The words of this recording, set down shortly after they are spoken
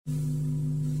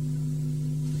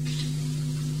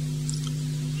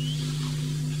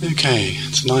Okay,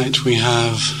 tonight we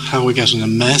have How We Get in a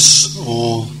Mess,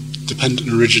 or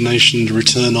Dependent Origination, The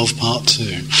Return of Part 2.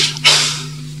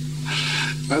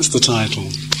 That's the title.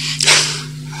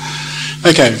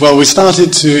 Okay, well, we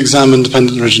started to examine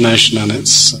dependent origination and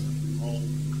its role.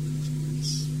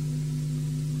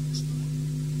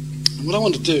 What I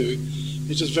want to do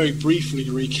is just very briefly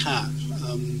recap,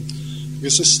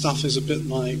 because this stuff is a bit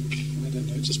like, I don't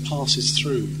know, it just passes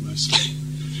through mostly.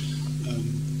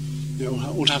 It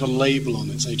ought to have a label on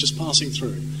it, say just passing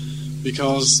through,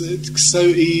 because it's so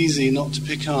easy not to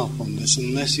pick up on this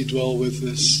unless you dwell with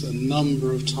this a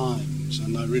number of times,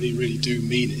 and I really, really do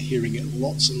mean it, hearing it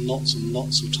lots and lots and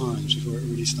lots of times before it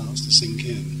really starts to sink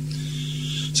in.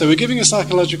 So we're giving a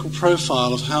psychological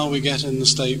profile of how we get in the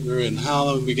state we're in,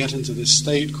 how we get into this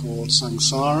state called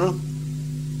samsara,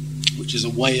 which is a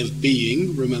way of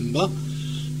being, remember,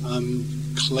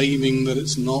 claiming that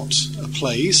it's not a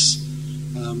place.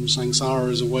 Samsara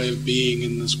is a way of being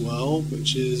in this world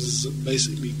which is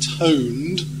basically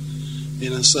toned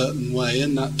in a certain way,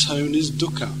 and that tone is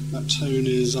dukkha. That tone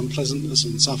is unpleasantness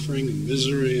and suffering and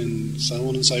misery and so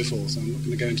on and so forth. I'm not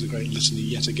going to go into the great litany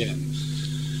yet again.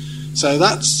 So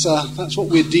that's what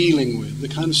we're dealing with, the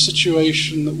kind of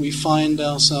situation that we find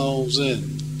ourselves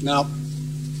in. Now,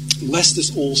 lest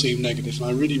this all seem negative, and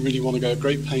I really, really want to go at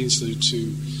great pains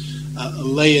to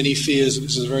allay any fears that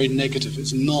this is very negative.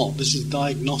 It's not. This is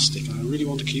diagnostic, and I really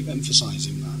want to keep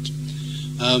emphasizing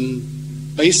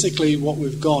that. Basically, what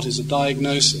we've got is a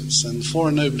diagnosis, and Four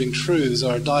Ennobling Truths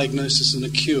are a diagnosis and a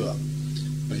cure,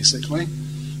 basically.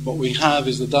 What we have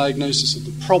is the diagnosis of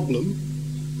the problem,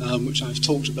 which I've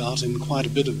talked about in quite a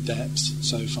bit of depth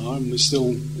so far, and we're still,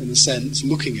 in a sense,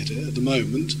 looking at it at the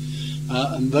moment.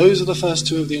 And those are the first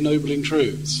two of the Ennobling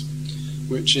Truths,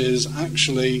 which is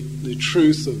actually the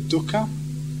truth of dukkha,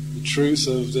 the truth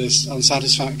of this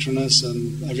unsatisfactoriness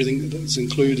and everything that's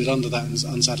included under that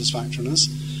unsatisfactoriness.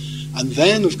 And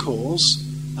then, of course,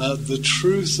 the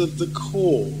truth of the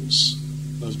cause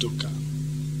of dukkha.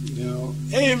 You know,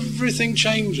 everything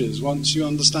changes once you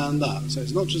understand that. So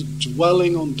it's not just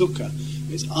dwelling on dukkha,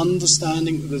 it's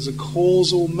understanding that there's a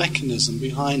causal mechanism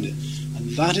behind it.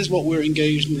 And that is what we're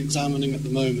engaged in examining at the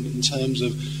moment in terms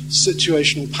of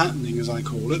situational patterning, as I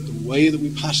call it, the way that we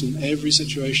pattern every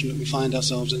situation that we find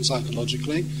ourselves in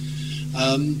psychologically,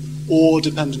 or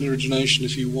dependent origination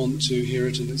if you want to hear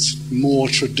it in its more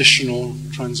traditional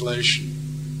translation.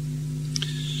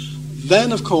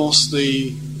 Then, of course,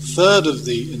 the third of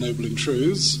the Ennobling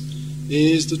Truths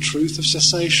is the truth of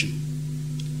cessation,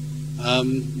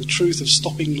 the truth of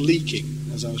stopping leaking,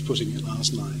 as I was putting it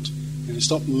last night.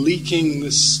 Stop leaking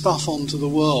this stuff onto the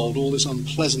world, all this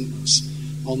unpleasantness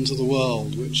onto the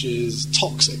world, which is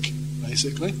toxic,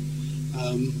 basically,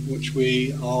 which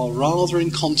we are rather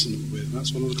incontinent with.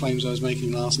 That's one of the claims I was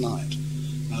making last night,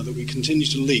 that we continue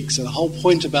to leak. So the whole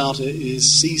point about it is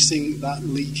ceasing that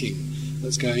leaking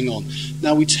that's going on.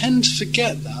 Now, we tend to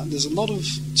forget that. There's a lot of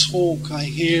talk I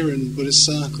hear in Buddhist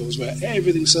circles where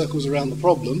everything circles around the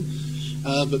problem,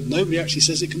 but nobody actually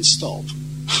says it can stop.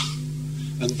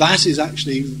 And that is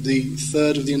actually the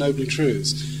third of the Ennobling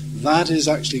Truths. That is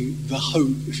actually the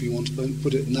hope, if you want to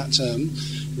put it in that term,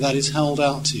 that is held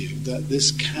out to you, that this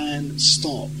can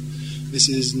stop. This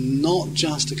is not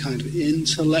just a kind of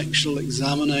intellectual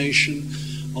examination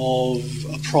of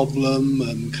a problem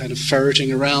and kind of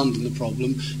ferreting around in the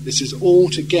problem. This is all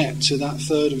to get to that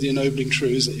third of the Ennobling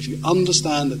Truths, that if you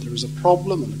understand that there is a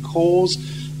problem and a cause,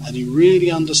 and you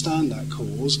really understand that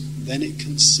cause, then it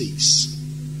can cease.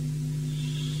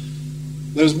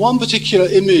 There's one particular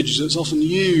image that's often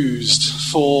used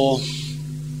for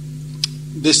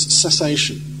this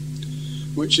cessation,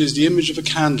 which is the image of a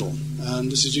candle, and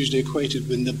this is usually equated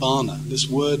with nibbana. This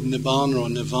word nibbana or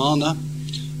nirvana,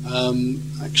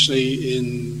 actually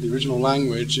in the original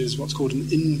language, is what's called an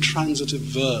intransitive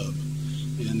verb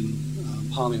in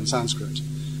Pali and Sanskrit.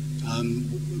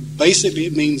 Basically,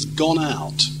 it means gone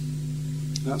out.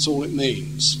 That's all it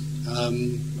means.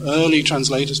 Early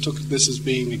translators took this as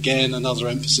being, again, another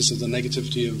emphasis of the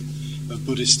negativity of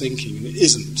Buddhist thinking, and it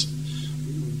isn't.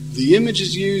 The image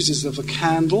is used as of a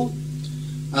candle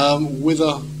with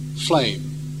a flame.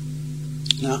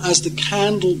 Now, as the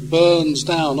candle burns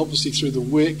down, obviously through the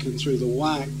wick and through the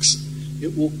wax,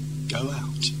 it will go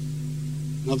out.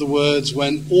 In other words,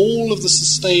 when all of the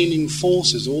sustaining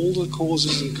forces, all the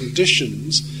causes and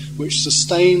conditions which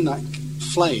sustain that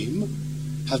flame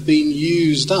have been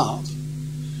used up,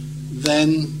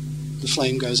 then the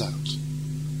flame goes out.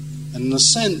 And in a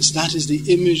sense, that is the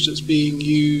image that's being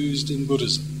used in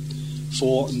Buddhism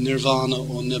for nirvana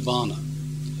or nibbana,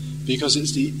 because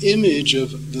it's the image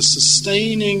of the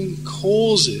sustaining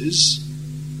causes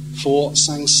for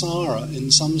samsara,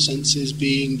 in some senses,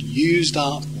 being used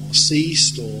up or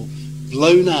ceased or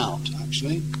blown out,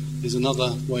 actually, is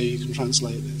another way you can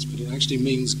translate this, but it actually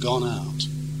means gone out.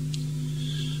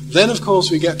 Then, of course,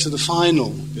 we get to the final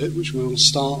bit, which we'll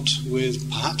start with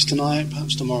perhaps tonight,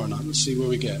 perhaps tomorrow night. Let's see where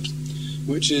we get.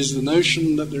 Which is the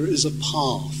notion that there is a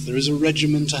path, there is a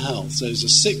regimen to health. So there's a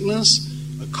sickness,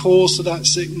 a cause to that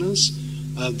sickness,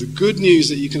 the good news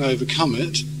that you can overcome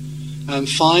it, and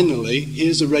finally,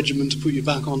 here's a regimen to put you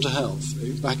back onto health,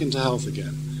 back into health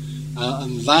again.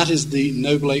 And that is the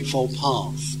Noble Eightfold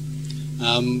Path.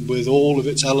 With all of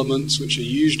its elements, which are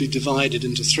usually divided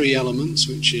into three elements,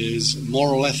 which is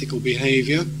moral, ethical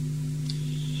behavior,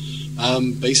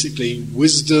 basically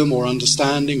wisdom or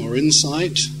understanding or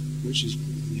insight, which is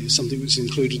something that's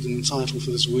included in the title for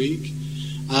this week,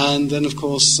 and then, of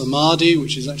course, samadhi,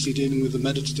 which is actually dealing with the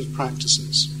meditative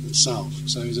practices itself.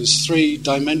 So there's three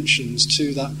dimensions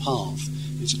to that path.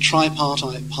 It's a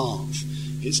tripartite path.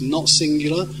 It's not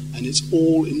singular, and it's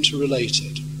all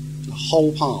interrelated. The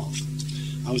whole path.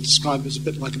 I would describe it as a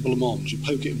bit like a blancmange. You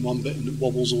poke it in one bit and it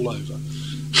wobbles all over.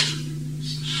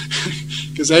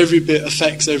 Because every bit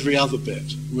affects every other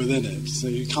bit within it. So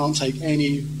you can't take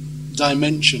any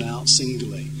dimension out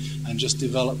singly and just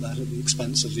develop that at the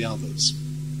expense of the others.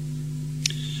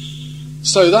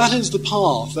 So that is the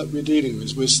path that we're dealing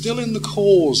with. We're still in the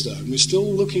cause, though, and we're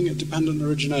still looking at dependent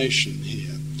origination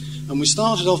here. And we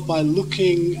started off by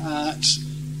looking at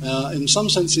in some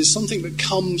senses, something that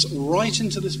comes right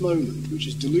into this moment, which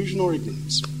is delusion or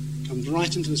ignorance. Comes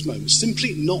right into this moment.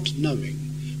 Simply not knowing.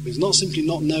 It's not simply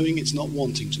not knowing, it's not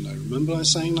wanting to know. Remember I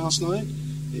was saying last night?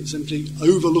 It's simply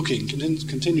overlooking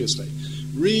continuously.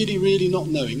 Really, really not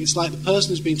knowing. It's like the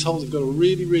person who's been told they've got a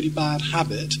really, really bad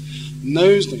habit,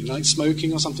 knows, like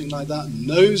smoking or something like that,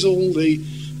 knows all the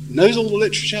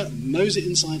literature, knows it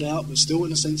inside out, but still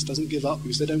in a sense doesn't give up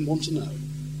because they don't want to know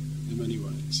in many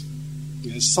ways.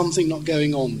 There's something not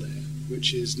going on there,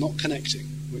 which is not connecting,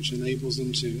 which enables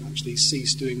them to actually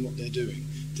cease doing what they're doing,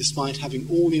 despite having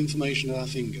all the information at our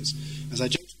fingers. As I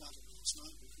joked about it last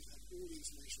night, if we had all the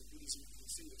information of Buddhism at our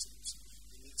fingertips,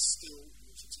 then it's still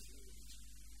not to take away.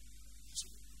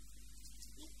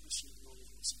 Not question of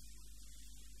knowledge.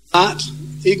 That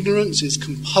ignorance is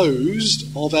composed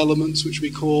of elements which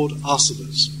we call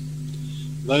asavas.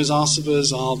 Those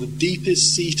asavas are the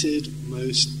deepest seated,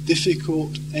 most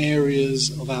difficult areas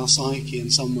of our psyche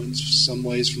in some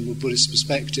ways from a Buddhist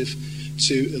perspective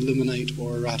to eliminate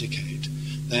or eradicate.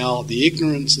 They are the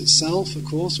ignorance itself, of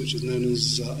course, which is known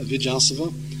as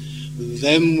avijjasava.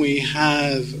 Then we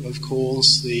have, of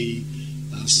course, the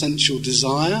sensual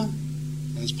desire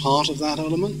as part of that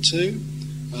element too,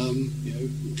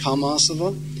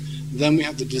 kamasava. Then we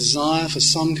have the desire for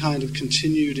some kind of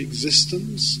continued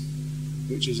existence,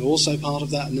 which is also part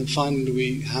of that, and then finally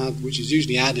we have, which is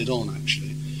usually added on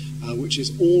actually, which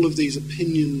is all of these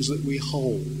opinions that we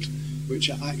hold, which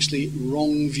are actually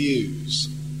wrong views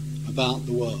about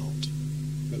the world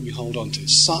that we hold on to,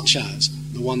 such as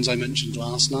the ones I mentioned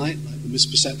last night, like the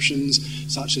misperceptions,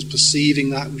 such as perceiving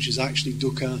that which is actually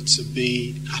dukkha to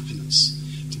be happiness,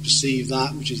 to perceive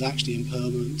that which is actually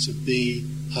impermanent to be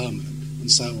permanent, and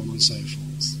so on and so forth.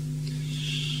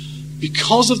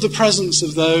 Because of the presence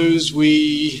of those,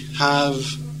 we have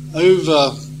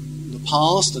over the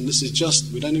past, and this is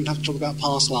just, we don't even have to talk about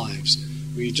past lives.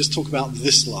 We just talk about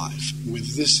this life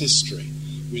with this history.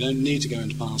 We don't need to go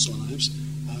into past lives,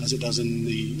 as it does in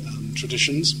the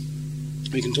traditions.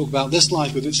 We can talk about this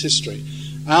life with its history.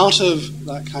 Out of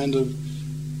that kind of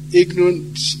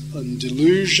ignorance and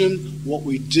delusion, what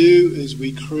we do is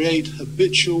we create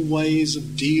habitual ways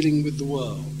of dealing with the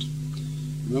world.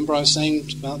 Remember I was saying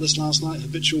about this last night?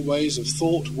 Habitual ways of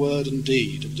thought, word and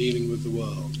deed of dealing with the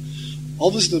world.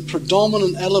 Obviously the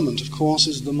predominant element, of course,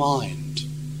 is the mind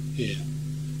here.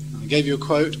 I gave you a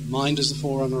quote, mind is the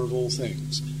forerunner of all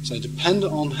things. So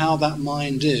dependent on how that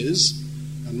mind is,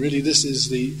 and really this is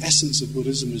the essence of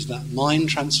Buddhism, is that mind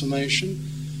transformation,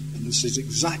 and this is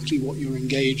exactly what you're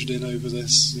engaged in over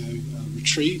this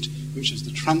retreat, which is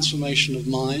the transformation of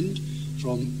mind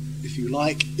from, if you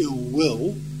like, ill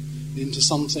will, into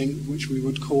something which we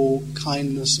would call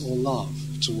kindness or love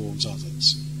towards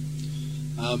others.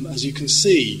 As you can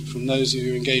see from those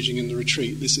who are engaging in the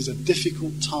retreat, this is a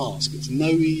difficult task. It's no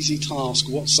easy task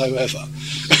whatsoever.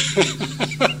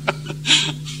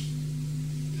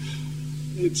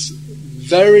 It's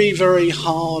very, very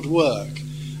hard work.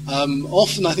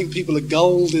 Often I think people are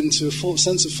gulled into a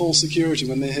sense of false security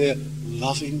when they hear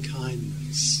loving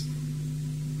kindness.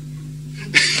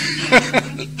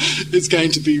 It's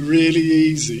going to be really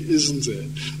easy, isn't it?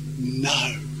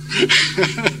 No.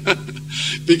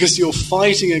 because you're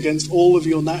fighting against all of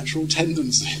your natural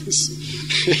tendencies.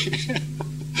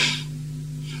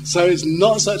 So it's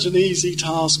not such an easy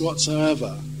task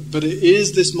whatsoever, but it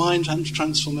is this mind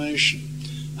transformation.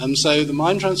 So the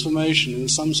mind transformation, in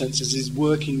some senses, is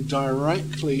working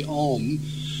directly on,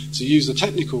 to use a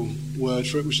technical word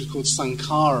for it, which is called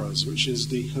sankharas, which is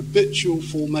the habitual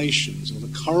formations, or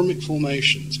the karmic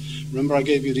formations. Remember I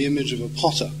gave you the image of a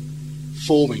potter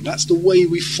forming. That's the way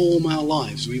we form our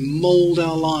lives. We mould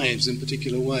our lives in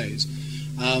particular ways.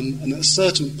 And at a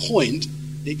certain point,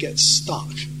 it gets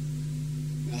stuck.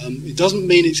 It doesn't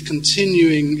mean it's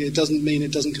continuing, it doesn't mean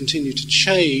it doesn't continue to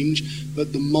change,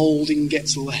 but the moulding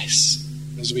gets less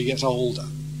as we get older.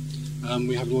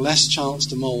 We have less chance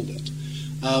to mould it.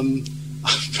 I'm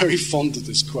very fond of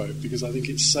this quote because I think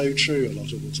it's so true a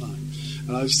lot of the time.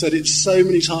 And I've said it so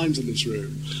many times in this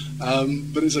room.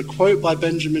 But it's a quote by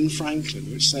Benjamin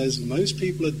Franklin which says, most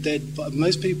people are dead by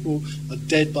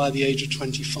the age of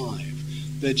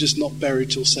 25. They're just not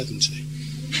buried till 70.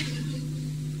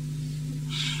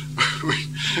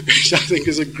 Which I think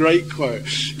is a great quote,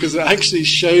 because it actually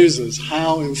shows us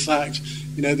how, in fact,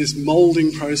 this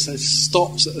moulding process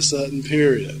stops at a certain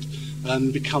period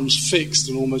and becomes fixed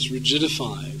and almost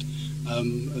rigidified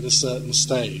at a certain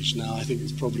stage. Now, I think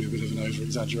it's probably a bit of an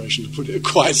over-exaggeration to put it at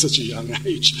quite such a young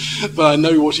age, but I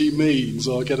know what he means,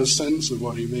 or I get a sense of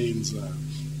what he means there.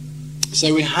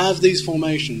 So we have these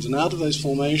formations, and out of those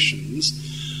formations,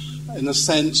 in a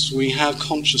sense, we have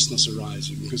consciousness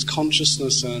arising, because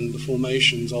consciousness and the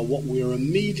formations are what we are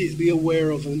immediately aware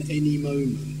of in any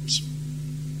moment.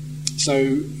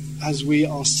 So, as we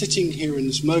are sitting here in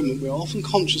this moment, we're often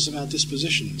conscious of our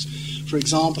dispositions. For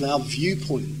example, our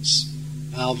viewpoints.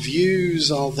 Our views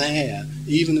are there,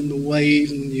 even in the way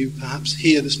even you perhaps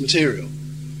hear this material,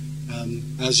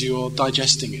 as you're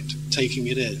digesting it, taking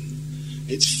it in.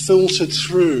 It's filtered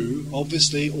through,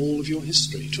 obviously, all of your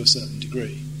history to a certain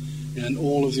degree, and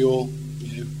all of your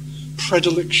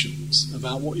predilections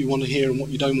about what you want to hear and what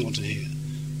you don't want to hear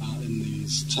in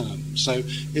these terms. So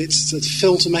it's a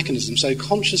filter mechanism. So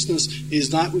consciousness is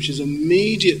that which is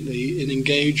immediately in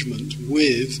engagement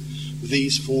with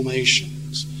these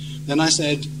formations. Then I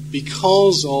said,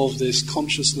 because of this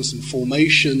consciousness and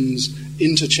formations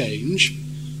interchange,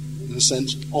 in a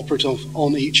sense, operative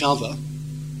on each other,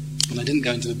 and I didn't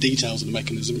go into the details of the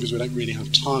mechanism because we don't really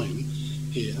have time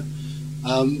here,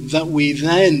 that we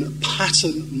then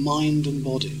pattern mind and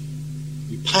body.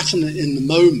 We pattern it in the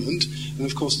moment, and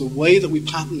of course the way that we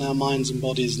pattern our minds and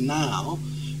bodies now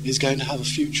is going to have a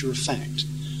future effect.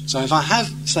 So if I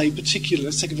have, say, let's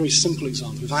take a very simple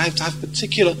example. If I have to have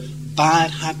particular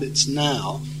bad habits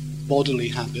now, bodily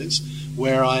habits,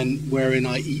 wherein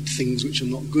I eat things which are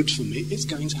not good for me, it's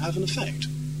going to have an effect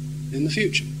in the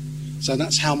future. So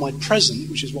that's how my present,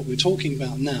 which is what we're talking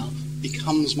about now,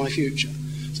 becomes my future.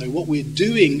 So what we're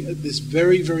doing at this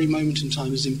very, very moment in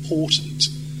time is important,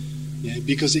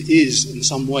 because it is, in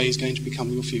some ways, going to become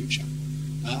your future.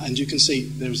 And you can see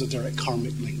there is a direct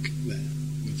karmic link there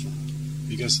with that.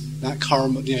 Because that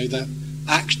karma, that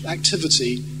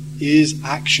activity is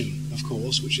action, of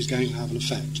course, which is going to have an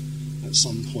effect at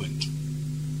some point.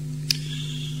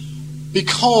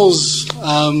 Because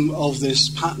of this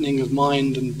patterning of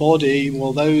mind and body,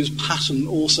 well, those pattern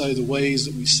also the ways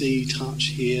that we see, touch,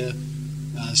 hear,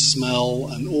 smell,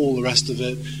 and all the rest of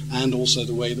it, and also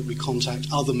the way that we contact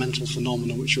other mental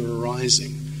phenomena which are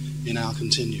arising in our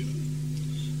continuum.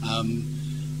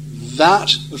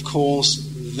 That, of course,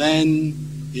 then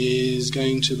is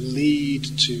going to lead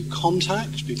to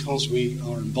contact, because we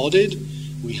are embodied.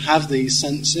 We have these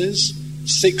senses,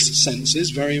 6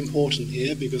 senses, very important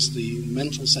here, because the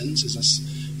mental sense is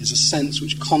a sense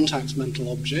which contacts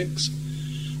mental objects.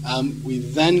 We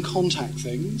then contact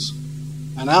things,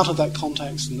 and out of that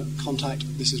contact,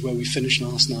 this is where we finished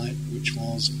last night, which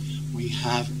was we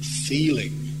have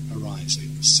feeling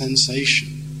arising,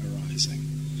 sensation arising.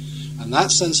 And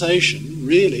that sensation,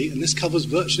 really, and this covers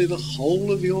virtually the whole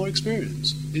of your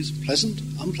experience, is pleasant,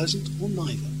 unpleasant, or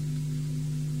neither.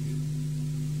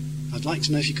 I'd like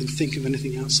to know if you can think of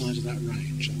anything outside of that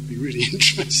range. I'd be really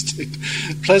interested.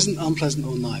 Pleasant, unpleasant,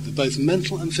 or neither, both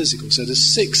mental and physical. So there's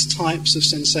 6 types of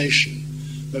sensation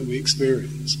that we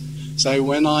experience. So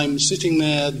when I'm sitting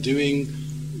there doing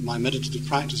my meditative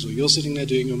practice, or you're sitting there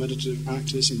doing your meditative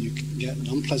practice, and you get an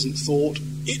unpleasant thought,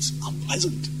 it's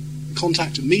unpleasant. The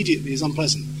contact immediately is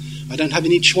unpleasant. I don't have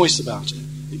any choice about it.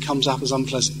 It comes up as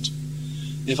unpleasant.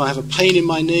 If I have a pain in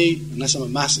my knee, unless I'm a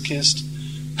masochist,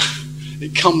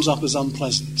 it comes up as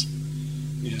unpleasant.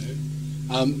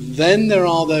 Then there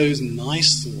are those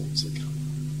nice thoughts that come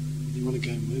up. You want to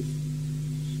go with,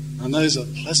 and those are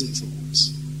pleasant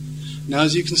thoughts. Now,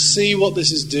 as you can see, what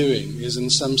this is doing is, in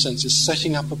some sense, is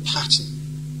setting up a pattern.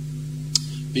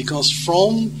 Because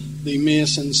from the mere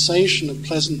sensation of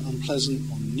pleasant,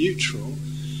 unpleasant, or neutral,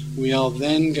 we are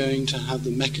then going to have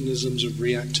the mechanisms of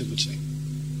reactivity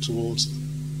towards them.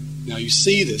 Now, you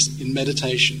see this in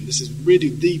meditation. This is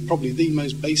really probably the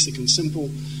most basic and simple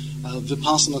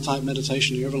Vipassana-type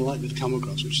meditation you're ever likely to come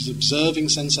across, which is observing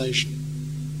sensation,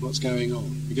 what's going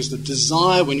on. Because the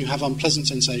desire, when you have unpleasant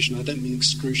sensation, I don't mean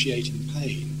excruciating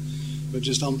pain, but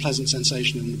just unpleasant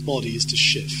sensation in the body, is to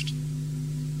shift,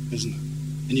 isn't it?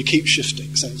 And you keep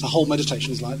shifting. So the whole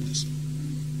meditation is like this.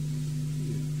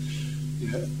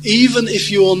 Even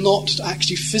if you're not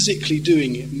actually physically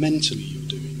doing it, mentally you're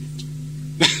doing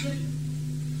it.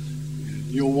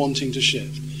 You're wanting to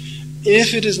shift.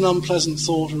 If it is an unpleasant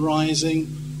thought arising,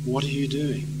 what are you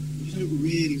doing? You don't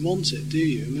really want it, do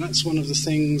you? I mean, that's one of the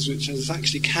things which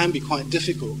actually can be quite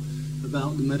difficult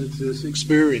about the meditative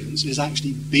experience, is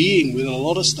actually being with a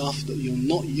lot of stuff that you're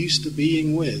not used to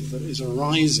being with, that is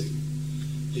arising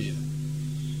here.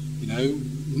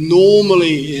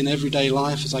 Normally in everyday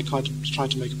life, as I try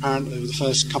to make apparent over the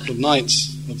first couple of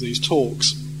nights of these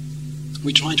talks,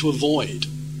 we try to avoid.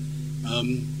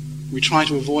 We try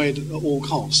to avoid at all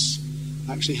costs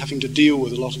actually having to deal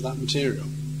with a lot of that material.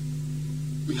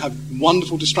 We have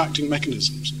wonderful distracting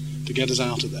mechanisms to get us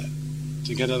out of there,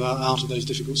 to get us out of those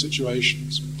difficult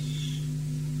situations.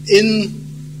 In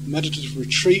meditative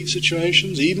retreat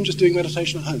situations, even just doing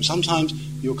meditation at home, sometimes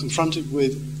you're confronted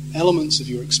with elements of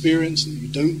your experience that you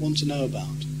don't want to know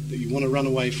about, that you want to run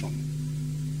away from.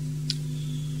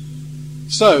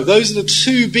 So, those are the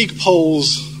two big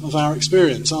poles of our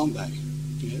experience, aren't they?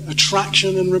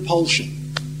 Attraction and repulsion.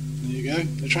 There you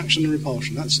go, attraction and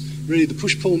repulsion. That's really the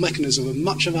push-pull mechanism of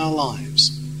much of our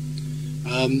lives.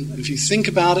 If you think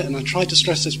about it, and I tried to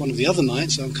stress this one of the other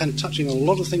nights, so I'm kind of touching on a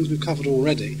lot of things we've covered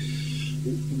already,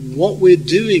 what we're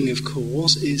doing, of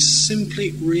course, is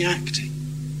simply reacting.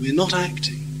 We're not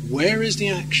acting. Where is the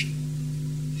action?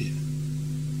 Here.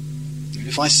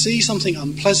 If I see something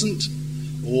unpleasant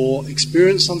or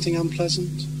experience something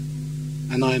unpleasant,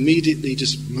 and I immediately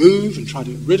just move and try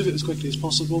to get rid of it as quickly as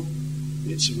possible,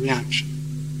 it's a reaction.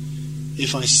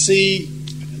 If I see,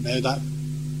 that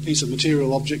piece of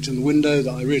material object in the window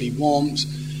that I really want,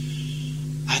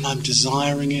 and I'm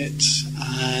desiring it,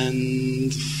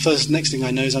 and next thing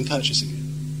I know is I'm purchasing it.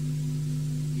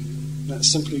 That's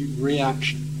simply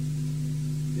reaction.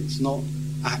 It's not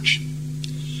action.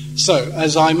 So,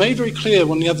 as I made very clear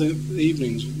one of the other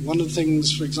evenings, one of the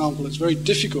things, for example, that's very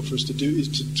difficult for us to do is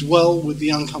to dwell with the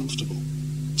uncomfortable,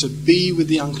 to be with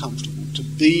the uncomfortable, to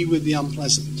be with the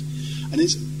unpleasant. And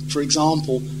it's, for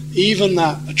example, even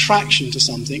that attraction to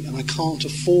something, and I can't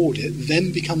afford it,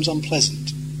 then becomes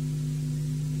unpleasant.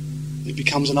 It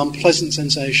becomes an unpleasant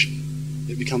sensation.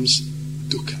 It becomes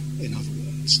dukkha, in other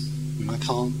words, when I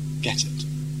can't get it.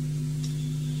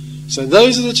 So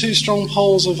those are the two strong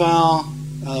poles of our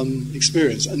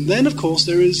experience. And then, of course,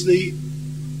 there is the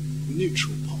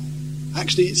neutral pole.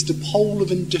 Actually, it's the pole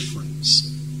of indifference.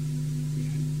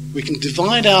 We can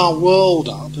divide our world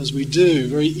up, as we do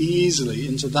very easily,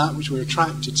 into that which we're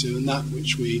attracted to and that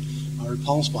which we are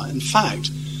repulsed by. In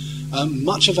fact,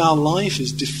 much of our life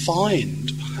is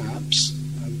defined, perhaps,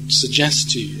 I would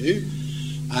suggest to you,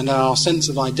 and our sense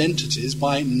of identities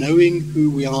by knowing who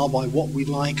we are, by what we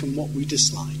like and what we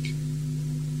dislike.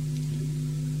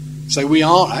 So we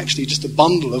are actually just a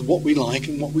bundle of what we like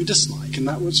and what we dislike, and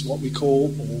that was what we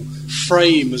call or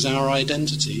frame as our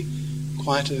identity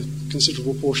quite a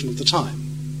considerable portion of the time.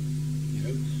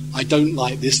 I don't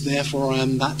like this, therefore I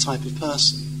am that type of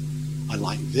person. I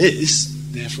like this,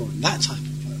 therefore I'm that type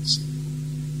of person.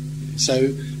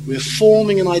 So we're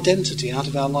forming an identity out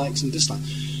of our likes and dislikes.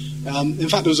 In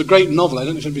fact, there was a great novel, I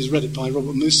don't know if anybody's read it, by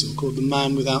Robert Musil, called The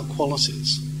Man Without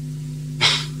Qualities.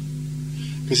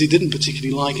 Because he didn't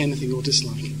particularly like anything or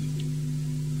dislike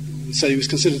anything. So he was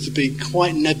considered to be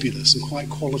quite nebulous and quite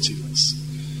qualityless.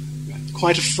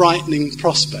 Quite a frightening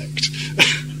prospect.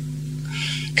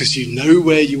 Because you know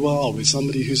where you are with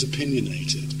somebody who's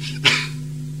opinionated.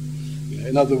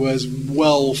 In other words,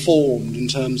 well-formed in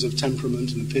terms of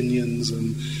temperament and opinions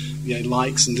and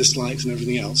likes and dislikes and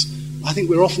everything else. I think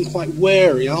we're often quite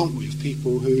wary, aren't we, of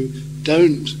people who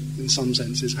don't, in some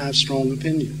senses, have strong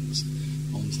opinions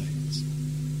on things.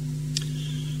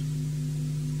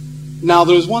 Now,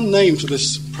 there is one name for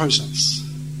this process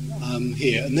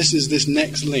here, and this is this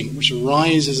next link, which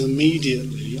arises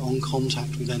immediately on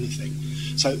contact with anything.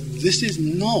 So this is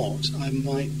not, I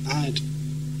might add,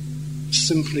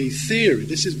 simply theory.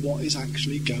 This is what is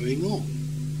actually going on.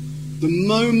 The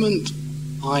moment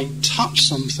I touch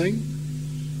something,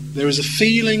 there is a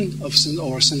feeling of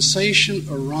or a sensation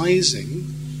arising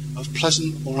of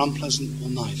pleasant or unpleasant or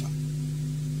neither.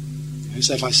 Okay,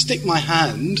 so if I stick my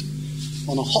hand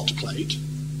on a hot plate,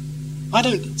 I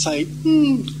don't say,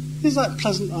 is that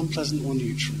pleasant, unpleasant, or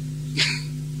neutral?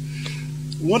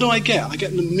 What do I get? I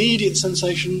get an immediate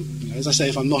sensation, as I say,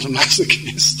 if I'm not a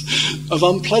masochist, of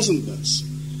unpleasantness.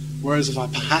 Whereas if I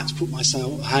perhaps put my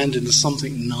hand into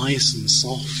something nice and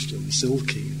soft and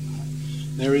silky,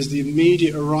 there is the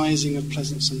immediate arising of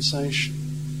pleasant sensation.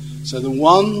 So the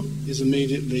one is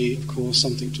immediately, of course,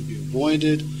 something to be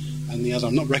avoided, and the other,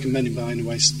 I'm not recommending by any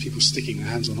way people sticking their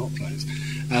hands on hot plates,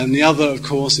 and the other, of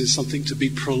course, is something to be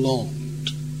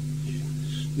prolonged.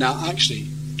 Now, actually,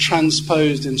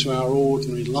 transposed into our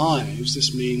ordinary lives,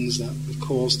 this means that, of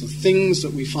course, the things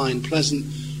that we find pleasant,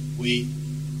 we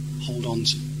hold on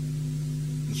to.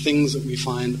 The things that we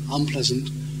find unpleasant,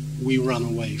 we run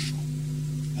away from.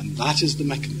 And that is the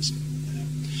mechanism.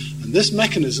 And this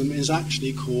mechanism is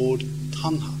actually called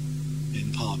tanha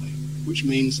in Pali, which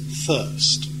means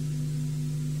thirst.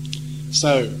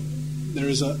 So there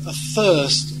is a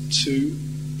thirst to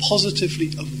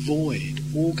positively avoid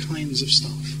all kinds of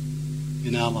stuff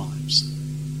in our lives.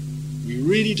 We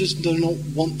really just do not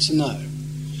want to know.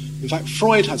 In fact,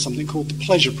 Freud had something called the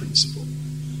pleasure principle,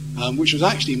 which was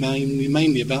actually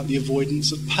mainly about the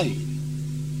avoidance of pain.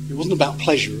 It wasn't about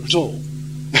pleasure at all.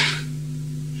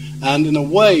 And in a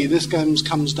way, this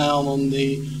comes down on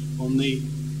the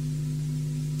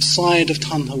side of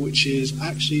tanha, which is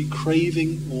actually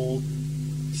craving or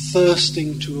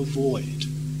thirsting to avoid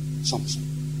something.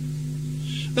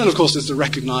 Then, of course, there's the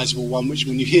recognizable one, which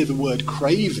when you hear the word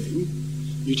craving,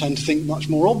 you tend to think much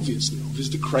more obviously of, is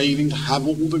the craving to have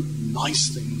all the nice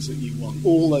things that you want,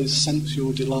 all those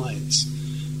sensual delights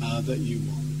that you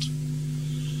want.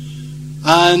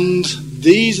 And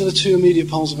these are the two immediate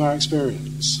poles of our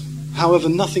experience. However,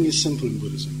 nothing is simple in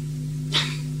Buddhism.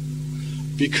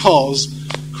 Because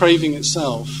craving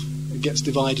itself gets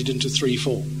divided into three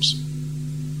forms.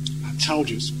 I told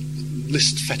you, it's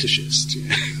list fetishist.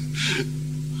 Yeah.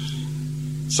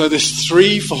 So there's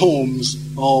three forms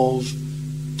of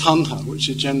tanha, which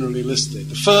are generally listed.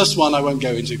 The first one I won't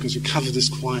go into because we cover this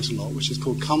quite a lot, which is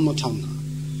called kamma tanha.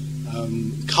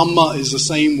 Kamma is the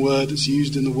same word that's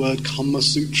used in the word Kama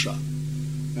Sutra,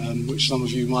 which some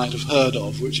of you might have heard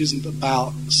of, which isn't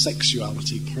about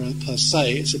sexuality per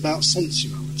se, it's about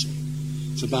sensuality.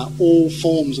 It's about all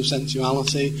forms of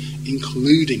sensuality,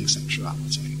 including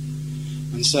sexuality.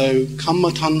 And so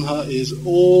kamma tanha is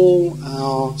all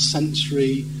our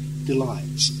sensory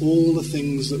delights, all the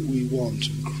things that we want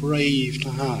and crave to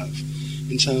have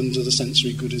in terms of the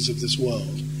sensory goodies of this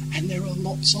world. And there are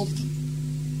lots of them,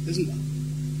 isn't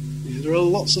there? There are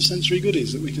lots of sensory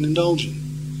goodies that we can indulge in.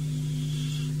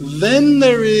 Then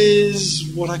there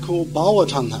is what I call bhava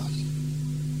tanha.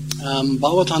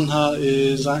 Bhava tanha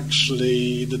is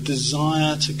actually the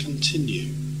desire to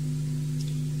continue.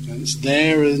 And it's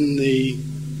there in the,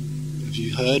 have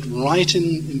you heard,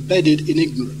 embedded in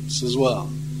ignorance as well,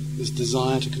 this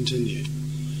desire to continue.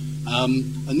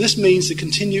 And this means to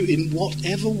continue in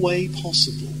whatever way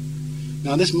possible.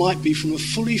 Now this might be from a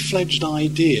fully fledged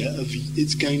idea of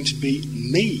it's going to be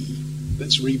me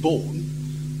that's reborn,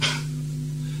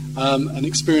 and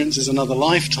experiences another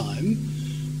lifetime,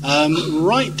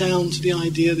 right down to the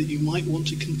idea that you might want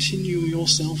to continue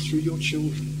yourself through your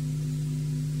children,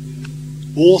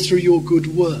 or through your good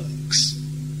works.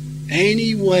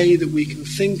 Any way that we can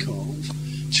think of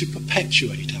to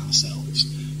perpetuate ourselves.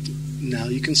 Now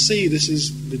you can see this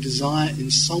is the desire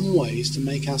in some ways to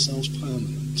make ourselves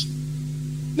permanent.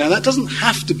 Now that doesn't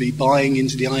have to be buying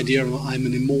into the idea of I'm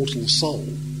an immortal soul,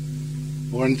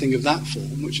 or anything of that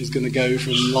form, which is going to go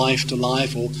from life to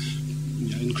life, or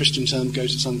in Christian terms go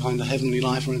to some kind of heavenly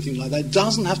life or anything like that. It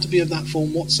doesn't have to be of that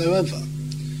form whatsoever.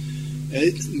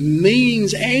 It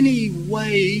means any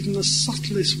way, even the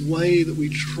subtlest way that we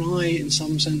try in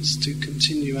some sense to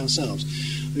continue ourselves.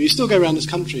 I mean, you still go around this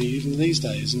country even these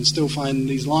days and still find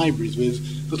these libraries with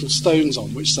little stones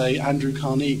on which say Andrew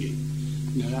Carnegie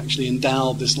actually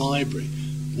endowed this library.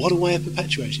 What a way of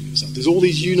perpetuating yourself. There's all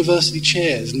these university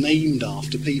chairs named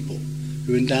after people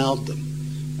who endowed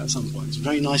them at some point. It's a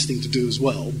very nice thing to do as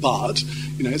well, but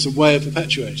it's a way of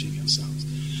perpetuating yourselves.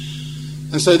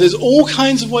 And so there's all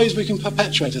kinds of ways we can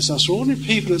perpetuate ourselves. For ordinary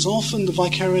people, it's often the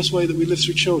vicarious way that we live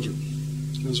through children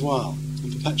as well,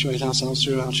 and perpetuate ourselves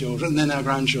through our children, and then our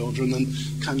grandchildren, and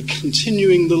kind of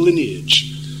continuing the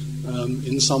lineage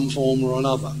in some form or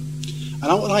another.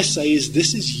 And what I say is,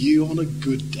 this is you on a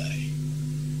good day.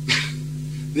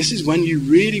 This is when you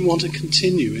really want to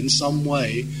continue in some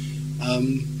way.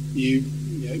 You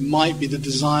It might be the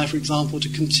desire, for example, to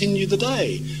continue the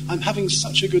day. I'm having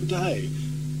such a good day,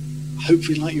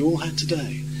 hopefully like you all had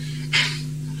today.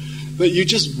 But you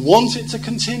just want it to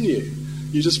continue.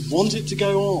 You just want it to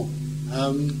go on.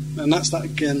 And that's, that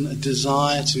again, a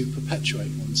desire to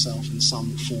perpetuate oneself in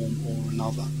some form or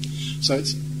another. So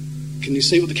can you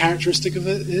see what the characteristic of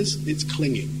it is? It's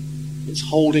clinging. It's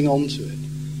holding on to it.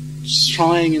 It's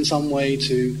trying in some way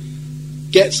to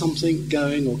get something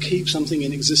going or keep something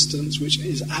in existence which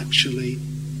is actually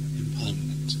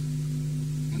impermanent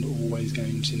and always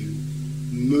going to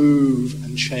move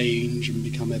and change and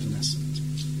become evanescent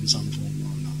in some form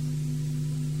or another.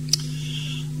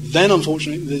 Then,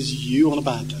 unfortunately, there's you on a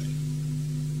bad day,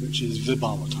 which is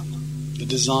vibhavatana, the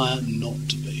desire not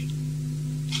to be.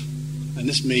 And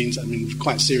this means,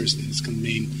 quite seriously, this can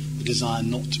mean the desire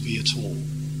not to be at all,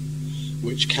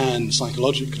 which can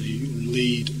psychologically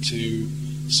lead to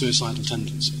suicidal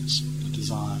tendencies, the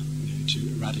desire to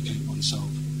eradicate oneself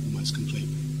almost completely,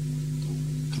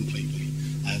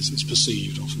 as it's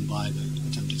perceived often by the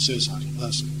attempted suicidal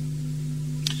person.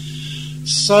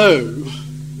 So,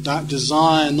 that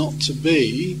desire not to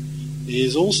be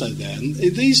is also then,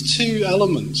 these two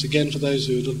elements, again for those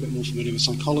who are a little bit more familiar with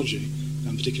psychology,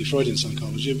 and particularly Freudian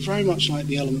psychology, are very much like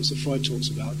the elements that Freud talks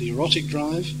about, the erotic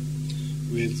drive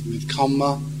with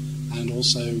karma, and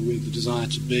also with the desire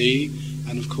to be,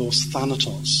 and of course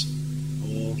thanatos,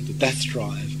 or the death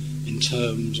drive, in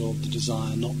terms of the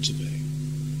desire not to be.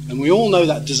 And we all know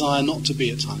that desire not to be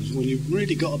at times. When you've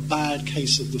really got a bad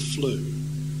case of the flu,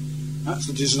 that's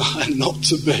the desire not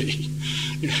to be.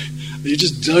 You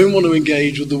just don't want to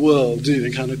engage with the world, do you?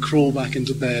 And kind of crawl back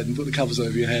into bed and put the covers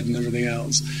over your head and everything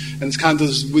else. And it's kind of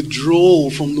this withdrawal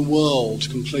from the world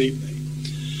completely.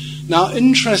 Now,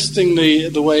 interestingly,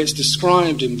 the way it's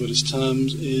described in Buddhist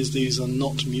terms is these are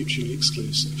not mutually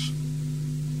exclusive.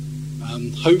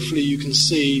 Hopefully you can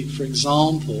see, for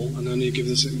example, and only give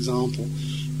this example,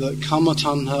 that kama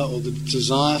tanha, or the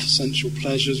desire for sensual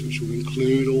pleasures, which will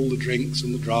include all the drinks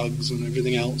and the drugs and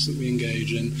everything else that we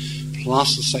engage in,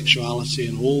 plus the sexuality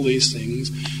and all these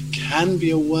things, can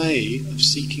be a way of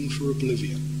seeking for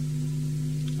oblivion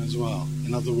as well.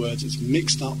 In other words, it's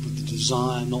mixed up with the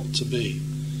desire not to be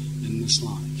in this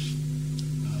life.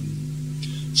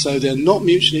 So they're not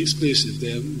mutually exclusive.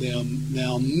 They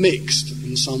are mixed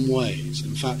in some ways.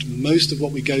 In fact, most of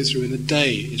what we go through in a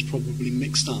day is probably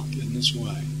mixed up in this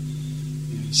way.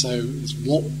 So it's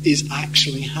what is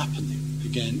actually happening,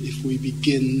 again, if we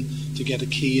begin to get a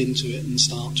key into it and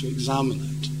start to examine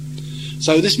it.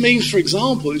 So this means, for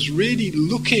example, it's really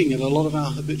looking at a lot of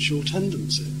our habitual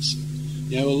tendencies.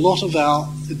 A lot of our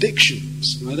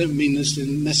addictions, and I don't mean this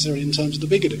necessarily in terms of the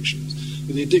big addictions,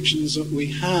 but the addictions that we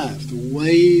have, the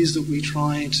ways that we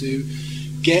try to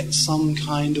get some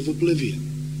kind of oblivion.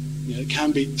 It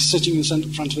can be sitting in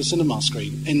front of a cinema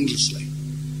screen endlessly,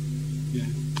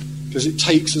 because it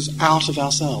takes us out of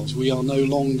ourselves. We are no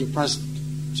longer present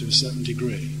to a certain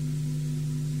degree.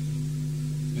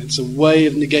 It's a way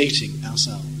of negating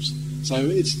ourselves. So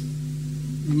it's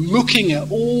looking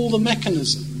at all the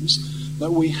mechanisms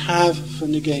that we have for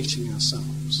negating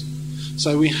ourselves.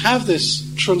 So we have this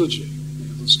trilogy,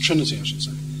 this trinity I should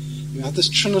say. We have this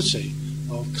trinity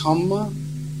of kamma,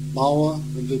 bhava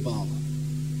and vibhava.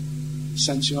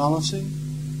 Sensuality,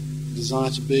 the desire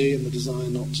to be and the desire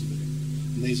not to be.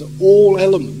 And these are all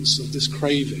elements of this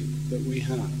craving that we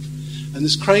have. And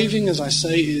this craving, as I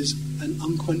say, is an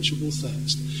unquenchable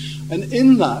thirst. And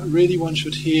in that, really one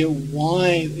should hear why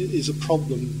it is a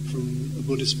problem from a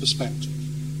Buddhist perspective.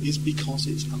 Is because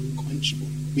it's unquenchable.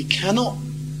 We cannot,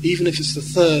 even if it's the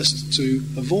thirst to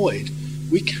avoid,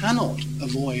 we cannot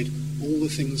avoid all the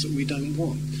things that we don't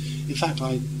want. In fact,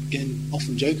 I, again,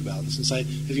 often joke about this and say,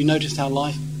 have you noticed how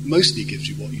life mostly gives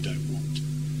you what you don't want?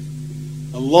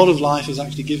 A lot of life is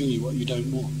actually giving you what you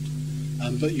don't want,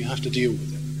 but you have to deal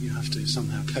with it. You have to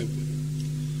somehow cope with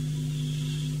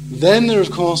it. Then there, of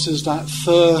course, is that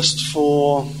thirst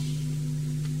for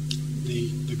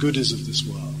the goodies of this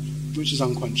world, which is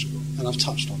unquenchable, and I've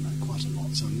touched on that quite a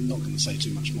lot, so I'm not going to say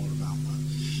too much more about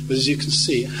that. But as you can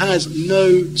see, it has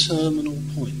no terminal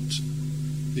point.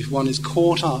 If one is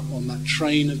caught up on that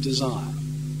train of desire,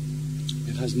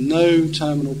 it has no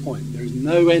terminal point. There is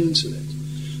no end to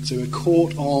it. So we're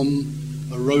caught on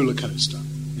a roller coaster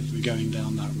if we're going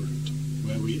down that route,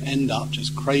 where we end up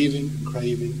just craving and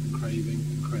craving and craving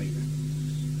and craving,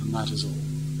 and that is all.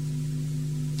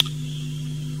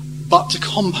 But to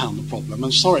compound the problem,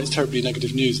 I'm sorry it's terribly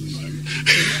negative news at the moment,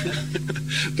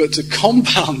 but to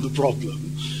compound the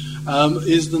problem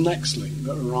is the next link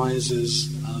that arises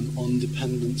on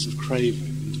dependence of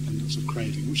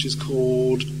craving, which is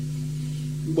called,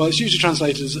 well, it's usually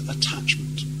translated as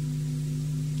attachment.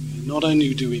 not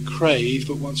only do we crave,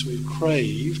 but once we've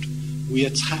craved, we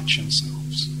attach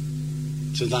ourselves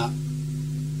to that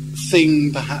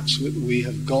thing perhaps that we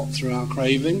have got through our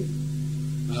craving,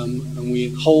 and we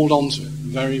hold on to it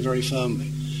very, very firmly.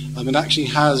 It actually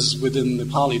has, within the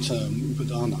Pali term,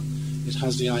 upadana, it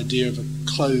has the idea of a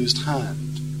closed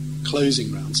hand,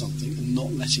 closing around something and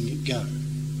not letting it go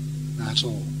at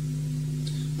all.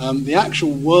 The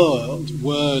actual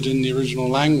word in the original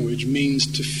language means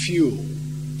to fuel.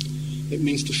 It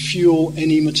means to fuel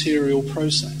any material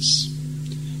process.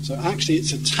 So actually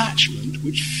it's attachment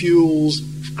which fuels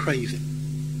craving.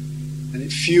 And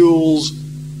it fuels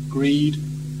greed,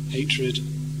 hatred,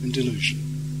 and delusion.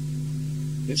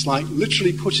 It's like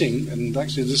literally putting, and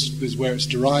actually this is where it's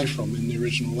derived from in the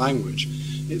original language,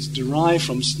 it's derived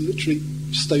from literally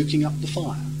stoking up the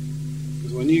fire.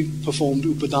 Because when you performed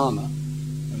upadana,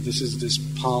 this is this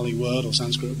Pali word or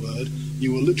Sanskrit word,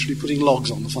 you were literally putting logs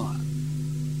on the fire.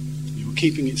 You were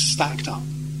keeping it stacked up.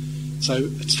 So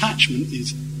attachment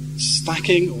is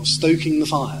stacking or stoking the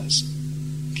fires,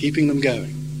 keeping them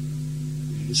going.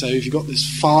 And so if you've got this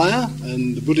fire,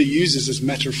 and the Buddha uses this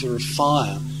metaphor of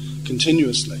fire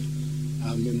continuously.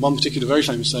 In one particular very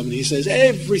famous sermon, he says,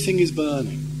 everything is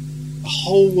burning. The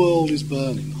whole world is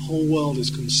burning. The whole world is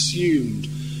consumed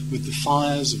with the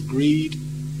fires of greed,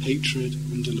 hatred,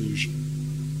 and delusion.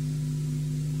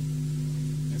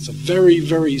 It's a very,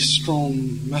 very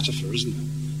strong metaphor, isn't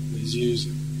it, that he's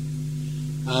using.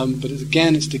 But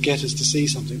again, it's to get us to see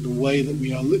something, the way that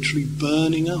we are literally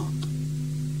burning up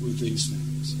with these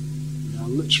things. We are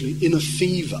literally in a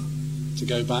fever, to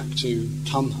go back to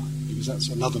tanha, because that's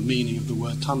another meaning of the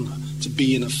word tanha, to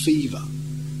be in a fever.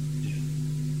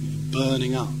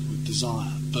 Burning up with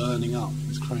desire, burning up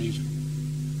with craving.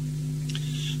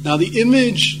 Now, the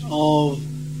image of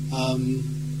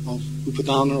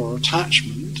upadana or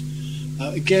attachment,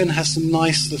 again, has some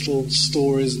nice little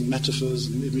stories and metaphors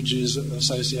and images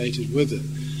associated with it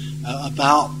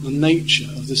about the nature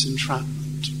of this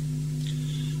entrapment.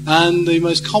 And the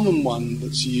most common one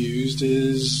that's used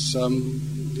is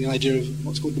the idea of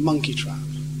what's called the monkey trap.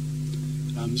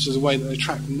 This is a way that they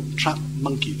trap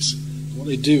monkeys. What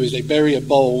they do is they bury a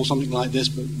bowl, something like this,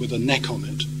 but with a neck on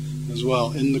it as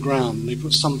well, in the ground. And they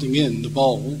put something in the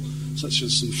bowl, such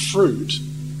as some fruit,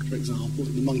 for example,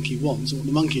 that the monkey wants. And what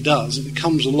the monkey does is it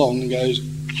comes along and goes,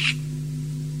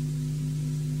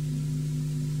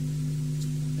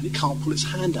 and it can't pull its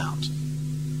hand out.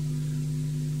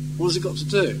 What has it got to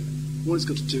do? What it's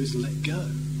got to do is let go.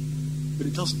 But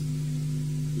it doesn't.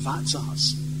 That's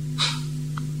us.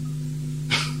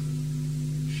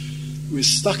 We're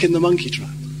stuck in the monkey trap.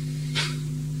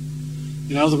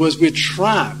 In other words, we're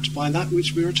trapped by that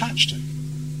which we're attached to.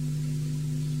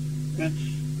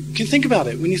 You can think about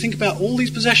it. When you think about all these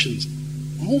possessions,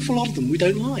 an awful lot of them we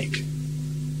don't like.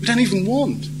 We don't even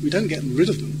want. We don't get rid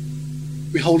of them.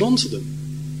 We hold on to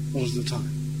them a lot of the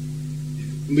time.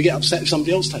 And we get upset if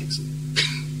somebody else takes them.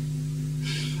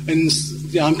 And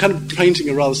I'm kind of painting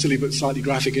a rather silly but slightly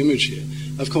graphic image here.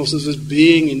 Of course, there's this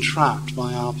being entrapped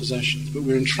by our possessions, but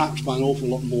we're entrapped by an awful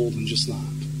lot more than just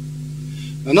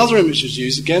that. Another image is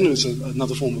used, again, as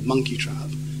another form of monkey trap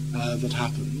that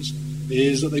happens,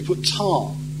 is that they put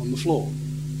tar on the floor.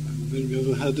 Have you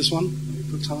ever heard this one? They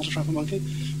put tar to trap a monkey?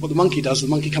 What the monkey does, the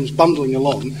monkey comes bundling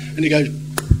along, and he goes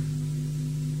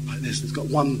like this. It's got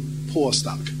one paw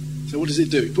stuck. So what does it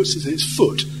do? It puts it in its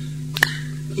foot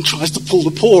and tries to pull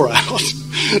the paw out.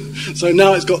 So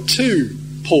now it's got two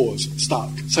paws stuck.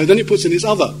 So then it puts in its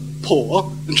other paw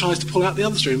and tries to pull out the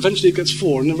other string. Eventually it gets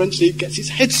four, and eventually it gets its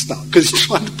head stuck because it's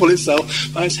trying to pull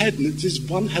itself by its head, and it's this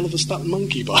one hell of a stuck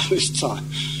monkey by this time.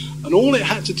 And all it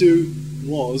had to do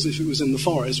was, if it was in the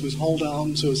forest, was hold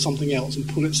on to something else and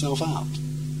pull itself out.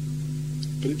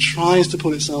 But it tries to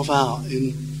pull itself out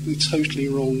in the totally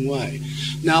wrong way.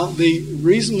 Now, the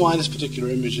reason why this particular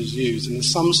image is used, in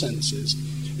some senses,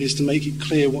 is to make it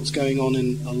clear what's going on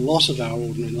in a lot of our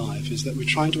ordinary life, is that we're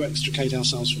trying to extricate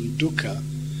ourselves from dukkha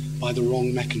by the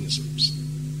wrong mechanisms.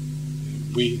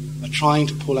 We are trying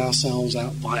to pull ourselves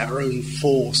out by our own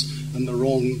force and the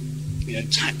wrong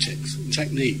tactics and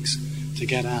techniques to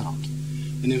get out.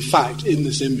 And in fact, in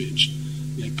this image,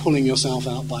 pulling yourself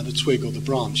out by the twig or the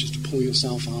branch is to pull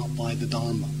yourself out by the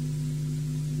Dharma.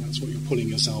 That's what you're pulling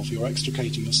yourself. You're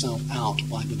extricating yourself out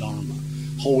by the Dharma,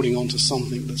 holding on to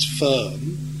something that's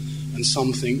firm and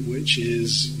something which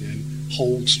is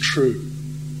holds true.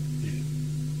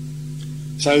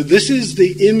 So this is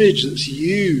the image that's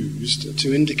used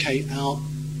to indicate our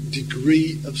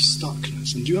degree of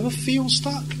stuckness. And do you ever feel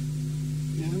stuck?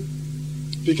 Yeah?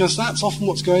 Because that's often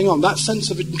what's going on, that sense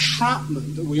of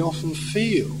entrapment that we often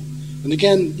feel. And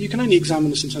again, you can only examine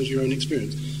this in terms of your own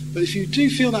experience. But if you do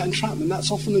feel that entrapment,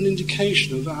 that's often an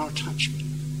indication of our attachment,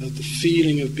 of the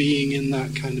feeling of being in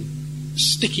that kind of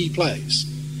sticky place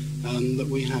that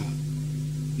we have.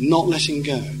 Not letting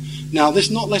go. Now, this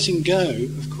not letting go,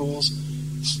 of course,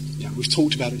 we've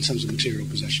talked about it in terms of material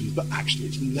possessions, but actually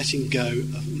it's letting go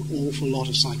of an awful lot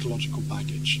of psychological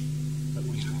baggage that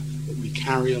we have, that we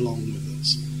carry along with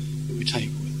us, that we take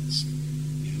with us.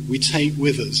 We take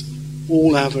with us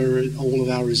all of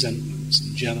our resentments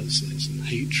and jealousies and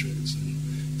hatreds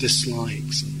and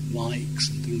dislikes and likes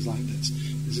and things like this.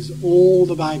 This is all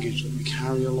the baggage that we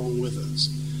carry along with us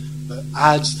that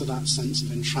adds to that sense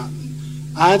of entrapment,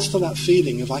 adds to that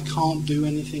feeling of I can't do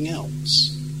anything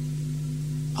else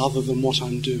other than what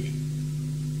I'm doing.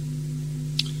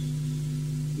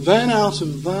 Then out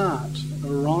of that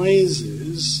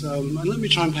arises, and let me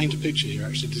try and paint a picture here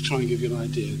actually to try and give you an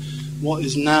idea, what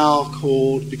is now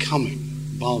called becoming,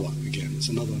 bhava again. It's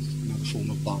another form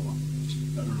of bhava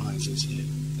that arises here.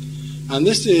 And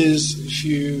this is, if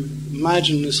you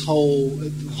imagine this whole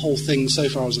thing so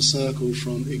far as a circle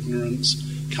from ignorance,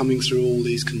 coming through all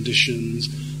these conditions,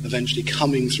 eventually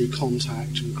coming through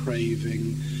contact and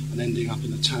craving, and ending up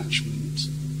in attachment.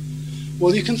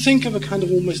 Well, you can think of a kind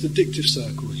of almost addictive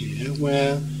circle here,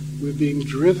 where we're being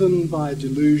driven by a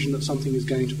delusion that something is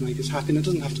going to make us happy. And it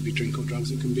doesn't have to be drink or drugs,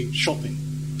 it can be shopping,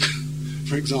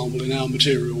 for example, in our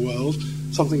material world,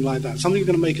 something like that. Something's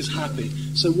going to make us happy.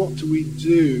 So what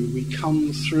do? We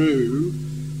come through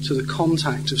to the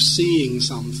contact of seeing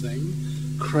something,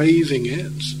 craving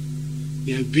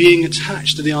it, being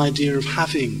attached to the idea of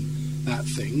having that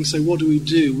thing. So what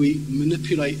do? We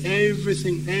manipulate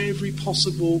everything, every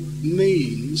possible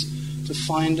means to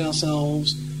find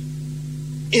ourselves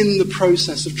in the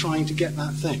process of trying to get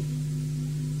that thing,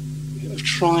 of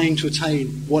trying to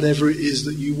attain whatever it is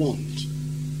that you want.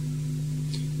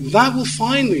 That will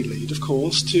finally lead, of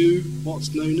course, to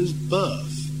what's known as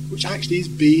birth, which actually is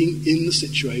being in the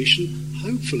situation,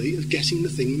 hopefully, of getting the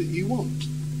thing that you want.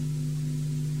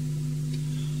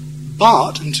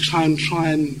 But, and to try and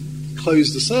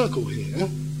close the circle here,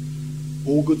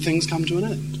 all good things come to an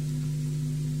end.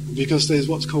 Because there's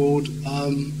what's called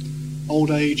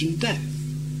old age and death.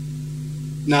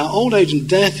 Now, old age and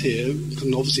death here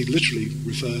can obviously literally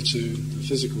refer to the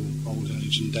physical old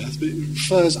age and death, but it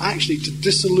refers actually to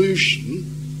dissolution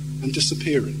and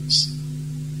disappearance.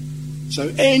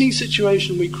 So any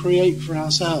situation we create for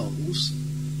ourselves,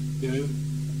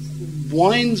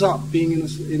 winds up being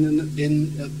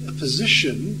in a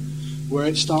position where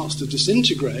it starts to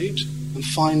disintegrate and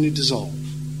finally dissolve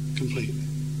completely.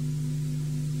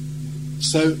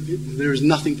 So there is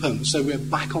nothing permanent. So we're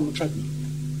back on the treadmill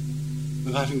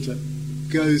of having to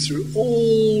go through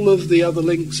all of the other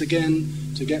links again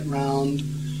to get round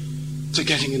to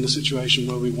getting in the situation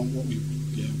where we want what we,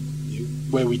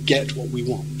 where we get what we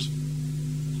want.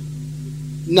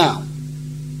 Now,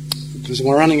 because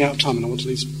we're running out of time and I want to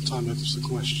leave some time open for some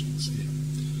questions here.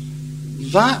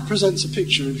 That presents a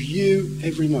picture of you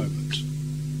every moment.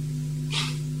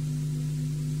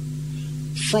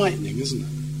 Frightening, isn't it?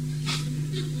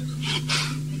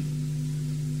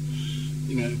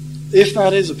 If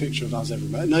that is a picture of us every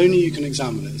moment, only you can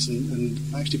examine this. And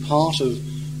actually part of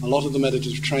a lot of the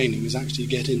meditative training is actually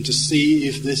get in to see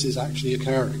if this is actually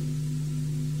occurring.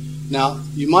 Now,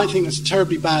 you might think that's a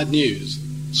terribly bad news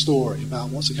story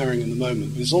about what's occurring in the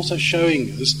moment, but it's also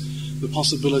showing us the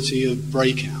possibility of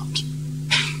breakout,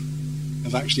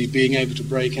 of actually being able to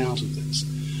break out of this.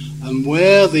 And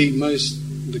where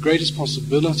the greatest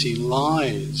possibility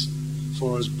lies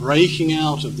for us breaking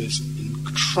out of this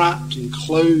trapped,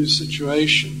 enclosed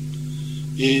situation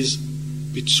is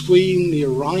between the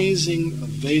arising of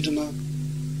Vedana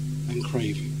and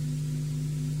craving.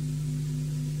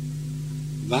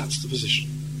 That's the position.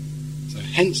 So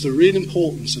hence the real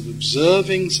importance of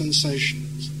observing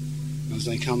sensations as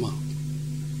they come up,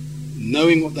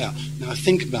 knowing what they are. Now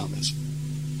think about this.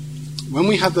 When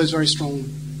we have those very strong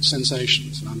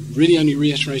sensations, and I'm really only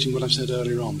reiterating what I've said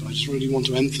earlier on, but I just really want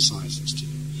to emphasize this to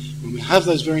you. When we have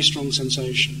those very strong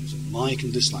sensations of like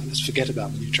and dislike, let's forget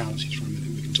about the neutralities for a minute.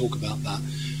 We can talk about that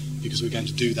because we're going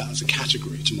to do that as a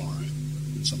category tomorrow,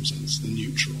 in some sense, the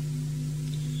neutral.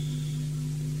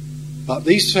 But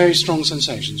these very strong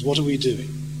sensations, what are we doing?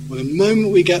 Well, the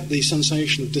moment we get the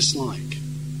sensation of dislike,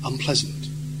 unpleasant,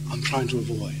 I'm trying to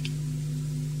avoid.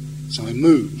 So I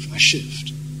move, I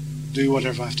shift, do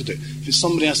whatever I have to do. If it's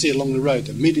somebody I see along the road,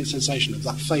 the immediate sensation of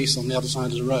that face on the other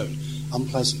side of the road,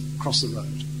 unpleasant, cross the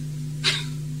road.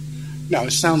 Now,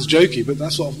 it sounds jokey, but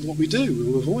that's what we do.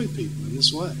 We'll avoid people in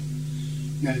this way.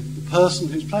 The person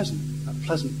who's pleasant, that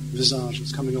pleasant visage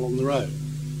that's coming along the road,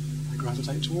 I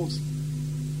gravitate towards them.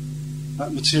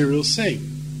 That material thing,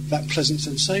 that pleasant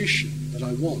sensation that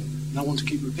I want, and I want to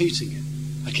keep repeating it.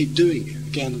 I keep doing it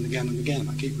again and again and again.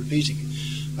 I keep repeating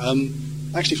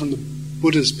it. Actually, from the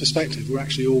Buddha's perspective, we're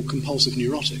actually all compulsive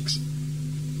neurotics.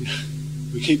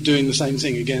 We keep doing the same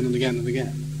thing again and again and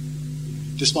again,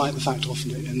 despite the fact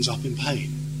often it ends up in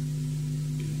pain.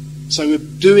 So we're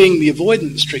doing the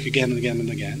avoidance trick again and again and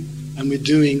again, and we're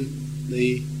doing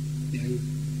the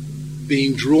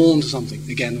being drawn to something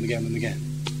again and again and again.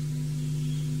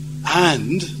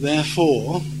 And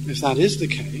therefore, if that is the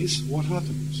case, what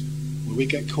happens? Well, we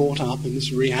get caught up in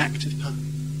this reactive pattern.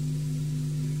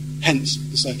 Hence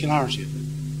the circularity of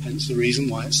it. Hence the reason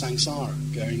why it's samsara,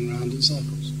 going around in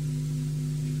circles.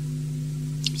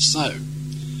 So,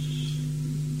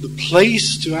 the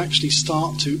place to actually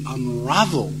start to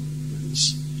unravel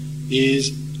this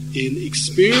is in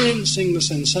experiencing the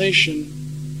sensation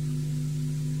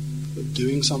of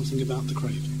doing something about the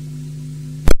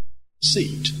craving.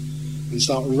 Seat and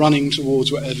start running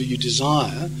towards whatever you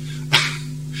desire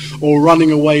or running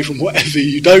away from whatever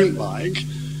you don't like,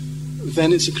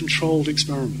 then it's a controlled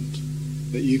experiment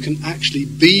that you can actually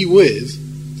be with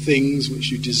things which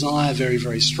you desire very,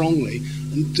 very strongly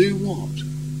and do what?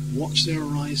 Watch their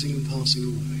arising and passing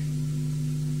away.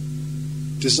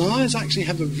 Desires actually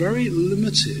have a very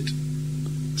limited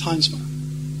time span.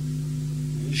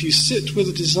 If you sit with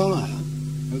a desire,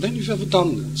 I don't know if you've ever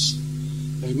done this.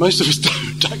 Most of us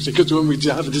don't, actually, because when we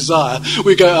have a desire,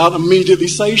 we go out and immediately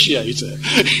satiate it.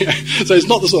 So it's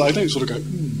not the sort I don't sort of go,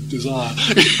 desire.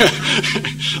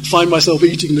 Find myself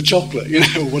eating the chocolate,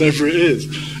 or whatever it is.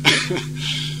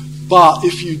 But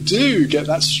if you do get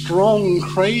that strong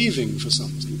craving for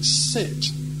something,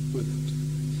 sit with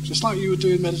it. Just like you would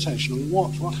do in meditation, and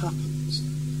watch what happens.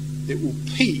 It will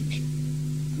peak,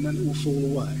 and then it will fall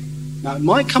away. Now, it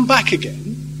might come back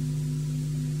again,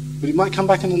 but it might come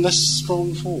back in a less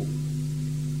strong form.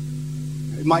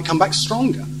 It might come back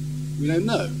stronger. We don't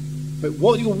know. But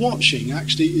what you're watching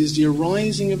actually is the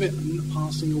arising of it and the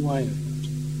passing away of it.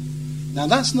 Now,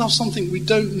 that's not something we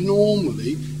don't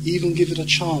normally even give it a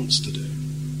chance to do,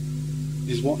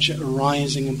 is watch it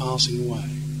arising and passing away.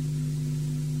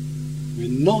 We're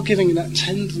not giving that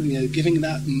giving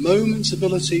that moment's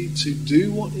ability to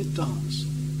do what it does,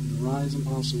 arise and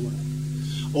pass away.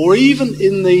 Or even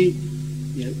in the,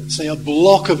 say, a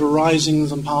block of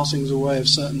arisings and passings away of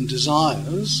certain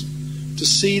desires, to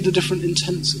see the different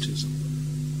intensities of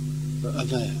them that are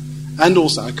there. And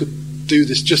also, I could do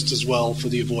this just as well for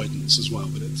the avoidance as well,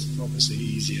 but it's obviously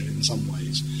easier in some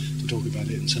ways to talk about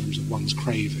it in terms of one's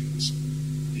cravings.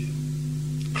 Yeah.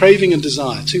 Craving and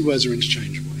desire, two words are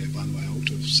interchangeable here, by the way, I ought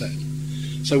to have said.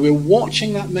 So we're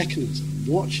watching that mechanism,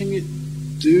 watching it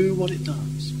do what it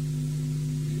does.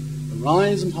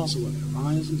 Arise and pass away,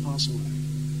 arise and pass away.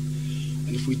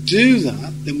 And if we do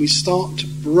that, then we start to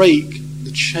break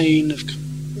the chain of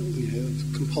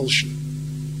compulsion.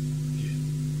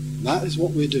 Yeah. That is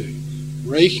what we're doing.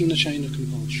 Breaking the chain of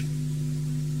compulsion.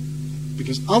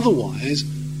 Because otherwise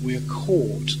we are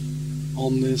caught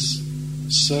on this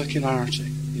circularity,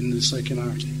 in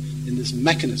this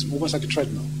mechanism, almost like a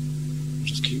treadmill. We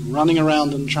just keep running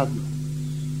around on the treadmill.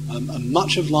 And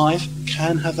much of life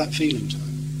can have that feeling to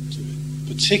it,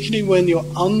 particularly when you're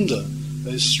under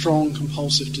those strong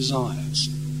compulsive desires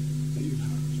that you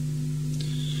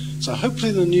have. So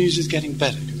hopefully the news is getting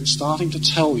better, because it's starting to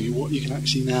tell you what you can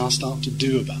actually now start to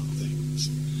do about things.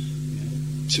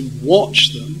 To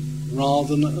watch them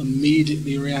rather than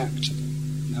immediately react to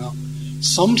them. Now,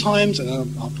 sometimes, and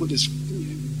I'll put this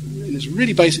in this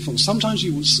really basic form, sometimes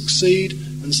you will succeed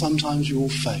and sometimes you will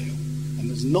fail. And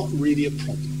there's not really a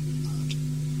problem with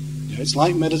that. It's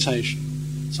like meditation.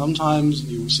 Sometimes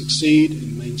you will succeed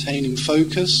in maintaining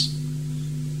focus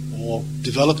or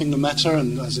developing the metta,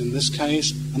 and as in this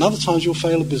case, and other times you'll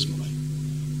fail abysmally.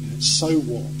 So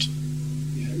what?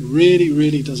 It really,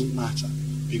 really doesn't matter,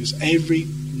 because every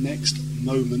next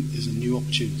moment is a new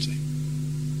opportunity.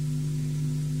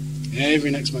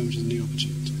 Every next moment is a new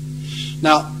opportunity.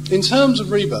 Now, in terms of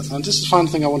rebirth, and this is the final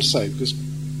thing I want to say, because,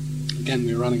 again,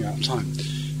 we're running out of time.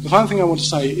 The final thing I want to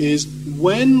say is,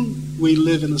 when we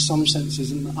live, in some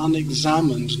senses, an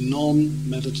unexamined,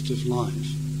 non-meditative life,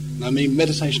 and I mean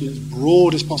meditation in its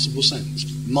broadest possible sense,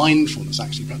 mindfulness,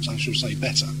 actually, perhaps I should say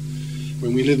better.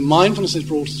 When we live mindfulness in its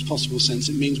broadest possible sense,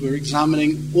 it means we're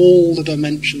examining all the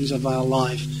dimensions of our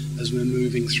life as we're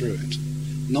moving through it,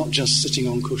 not just sitting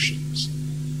on cushions.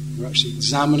 We're actually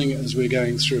examining it as we're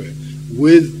going through it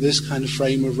with this kind of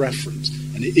frame of reference.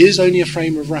 And it is only a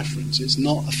frame of reference. It's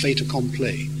not a fait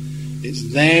accompli.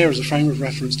 It's there as a frame of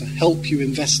reference to help you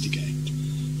investigate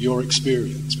your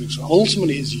experience, because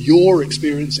ultimately it's your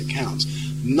experience that counts.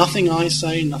 Nothing I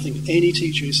say, nothing any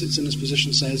teacher who sits in this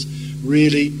position says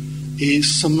really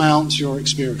surmounts your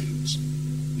experience.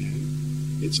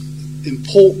 It's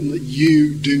important that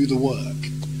you do the work.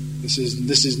 This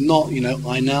is not,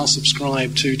 I now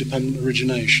subscribe to dependent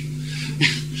origination.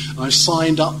 I've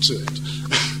signed up to it.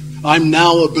 I'm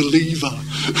now a believer.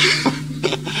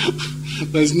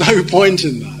 There's no point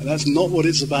in that. That's not what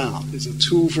it's about. It's a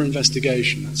tool for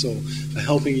investigation, that's all, for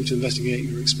helping you to investigate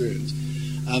your experience.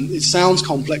 It sounds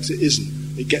complex, it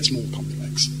isn't. It gets more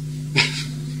complex.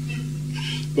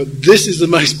 But this is the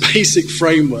most basic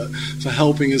framework for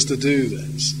helping us to do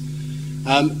this.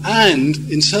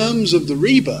 And in terms of the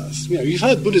rebirth, you've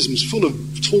heard Buddhism's full of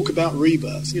talk about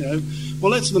rebirth.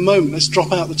 Well, let's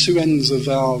drop out the two ends of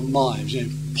our lives.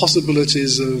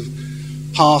 Possibilities of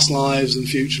past lives and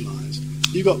future lives.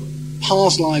 You've got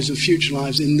past lives and future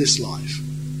lives in this life.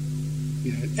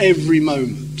 Every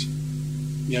moment,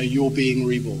 you're being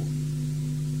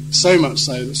reborn. So much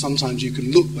so that sometimes you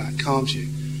can look back, can't you?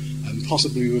 And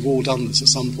possibly we've all done this at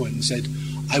some point and said,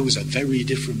 I was a very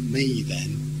different me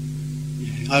then.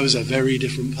 I was a very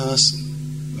different person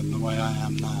than the way I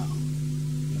am now.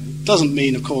 It doesn't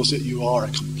mean, of course, that you are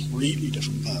a completely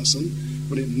different person.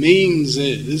 What it means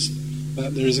is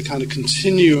that there is a kind of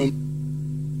continuum.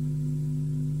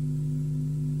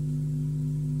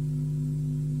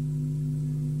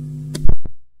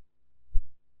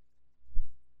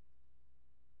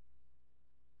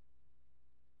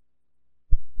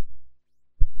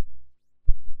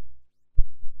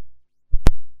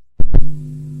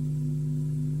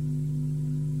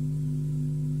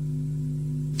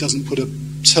 Doesn't put a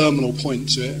terminal point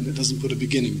to it, and it doesn't put a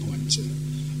beginning point to it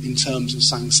in terms of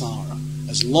samsara.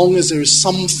 As long as there is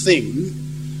something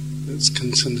that's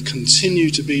can continue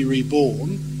to be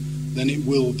reborn, then it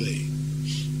will be.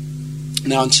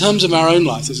 Now, in terms of our own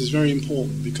life, this is very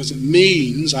important because it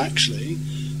means actually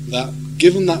that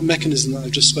given that mechanism that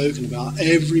I've just spoken about,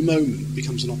 every moment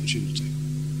becomes an opportunity.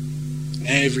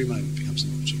 Every moment becomes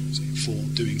an opportunity for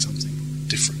doing something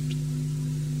different.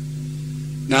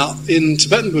 Now, in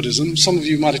Tibetan Buddhism, some of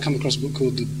you might have come across a book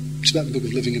called the Tibetan Book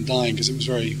of Living and Dying because it was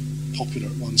very popular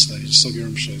at one stage, Sogyal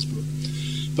Rinpoche's book.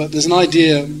 But there's an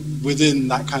idea within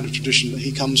that kind of tradition that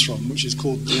he comes from, which is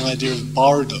called the idea of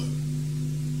bardo.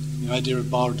 The idea of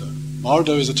bardo.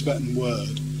 Bardo is a Tibetan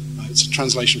word. It's a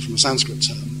translation from a Sanskrit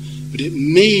term, but it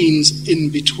means in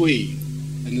between.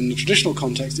 And in the traditional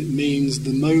context, it means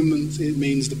the moment, it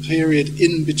means the period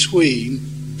in between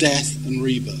death and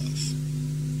rebirth.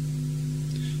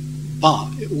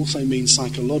 But it also means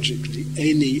psychologically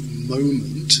any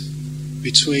moment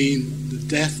between the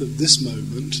death of this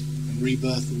moment and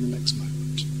rebirth in the next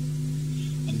moment.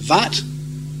 And that,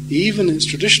 even in its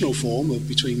traditional form of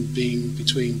being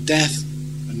between death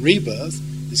and rebirth,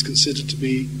 is considered to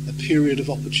be a period of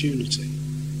opportunity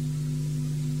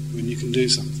when you can do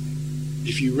something,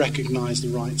 if you recognize the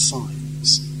right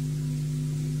signs.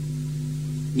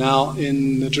 Now,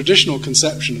 in the traditional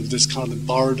conception of this kind of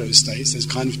bardo states, there's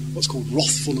kind of what's called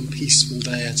wrathful and peaceful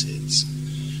deities.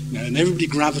 And everybody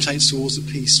gravitates towards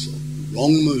the peaceful.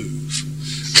 Wrong move.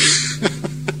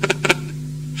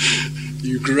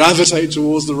 You gravitate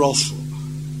towards the wrathful.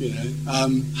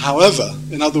 However,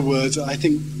 in other words, I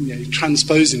think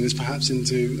transposing this perhaps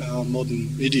into our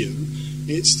modern idiom,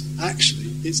 it's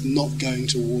not going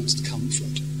towards the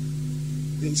comfort.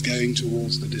 It's going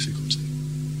towards the difficulty.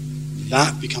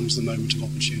 That becomes the moment of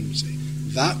opportunity.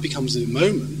 That becomes the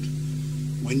moment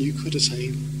when you could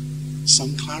attain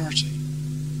some clarity,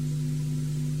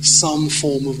 some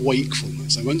form of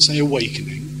wakefulness. I won't say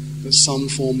awakening, but some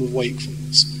form of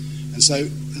wakefulness.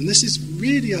 And this is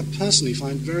really, I personally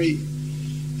find very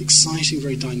exciting,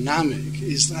 very dynamic,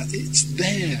 is that it's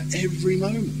there every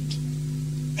moment.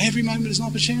 Every moment is an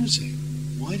opportunity.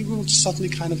 Why do we want to suddenly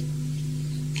kind of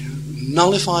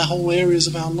nullify whole areas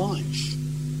of our life?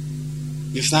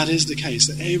 If that is the case,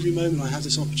 that every moment I have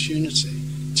this opportunity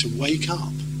to wake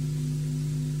up.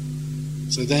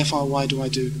 So therefore, why do I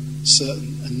do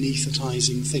certain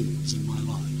anaesthetizing things in my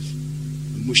life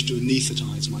and wish to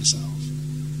anaesthetize myself,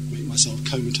 make myself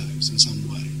comatose in some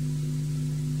way?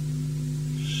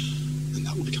 And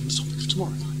that will become the topic of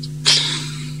tomorrow night.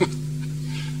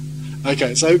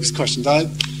 Okay, so this question. I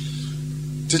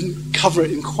didn't cover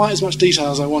it in quite as much detail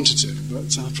as I wanted to,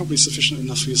 but probably sufficient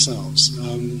enough for yourselves.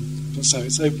 So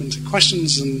it's open to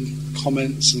questions and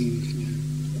comments and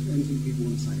anything people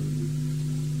want to say.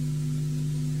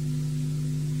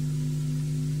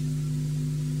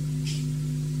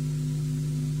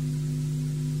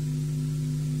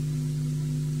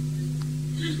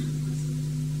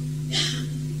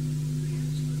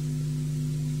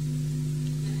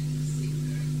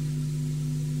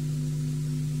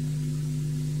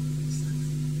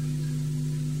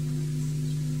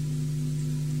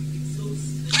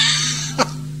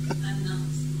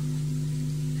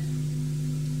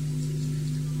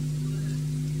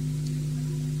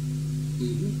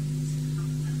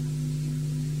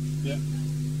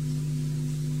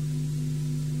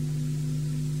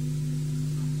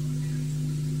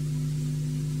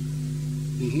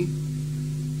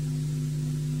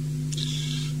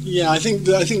 Yeah, I think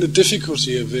the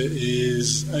difficulty of it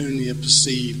is only a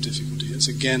perceived difficulty. It's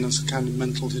a kind of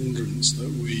mental hindrance that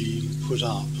we put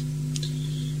up.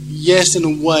 Yes, in a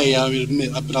way, I would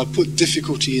admit, but I put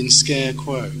difficulty in scare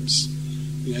quotes.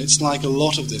 It's like a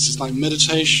lot of this. It's like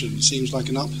meditation. It seems like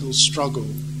an uphill struggle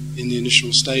in the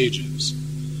initial stages.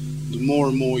 The more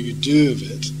and more you do of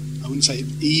it, I wouldn't say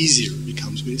easier it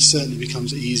becomes, but it certainly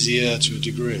becomes easier to a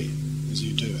degree as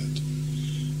you do it.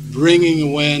 Bringing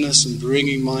awareness and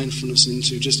bringing mindfulness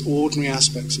into just ordinary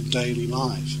aspects of daily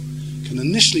life can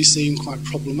initially seem quite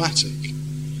problematic.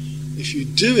 If you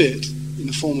do it in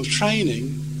the form of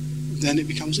training, then it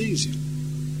becomes easier.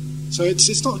 So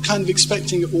it's not kind of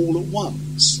expecting it all at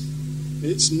once.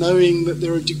 It's knowing that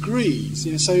there are degrees.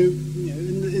 So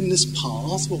in this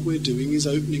path, what we're doing is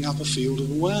opening up a field of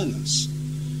awareness.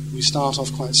 We start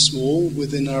off quite small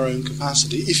within our own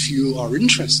capacity. If you are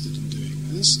interested in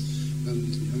doing this,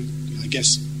 and I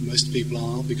guess most people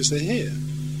are because they're here.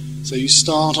 So you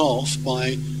start off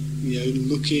by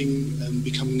looking and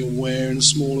becoming aware in a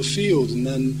smaller field, and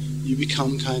then you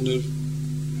become kind of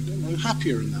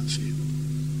happier in that field,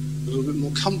 a little bit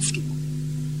more comfortable,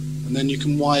 and then you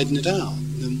can widen it out,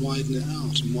 and then widen it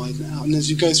out, and widen it out, and as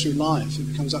you go through life, it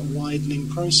becomes that widening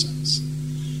process.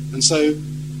 And so,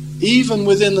 even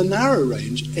within the narrow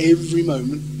range, every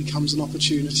moment becomes an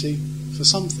opportunity for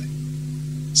something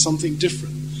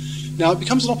different. Now, it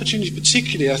becomes an opportunity,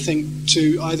 particularly, I think,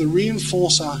 to either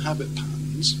reinforce our habit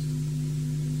patterns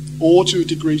or to a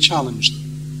degree challenge them.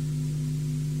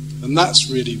 And that's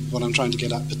really what I'm trying to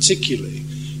get at, particularly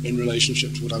in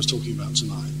relationship to what I was talking about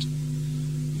tonight.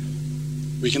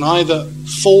 We can either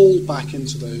fall back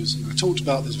into those, and I talked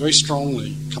about this very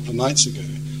strongly a couple of nights ago,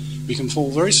 we can fall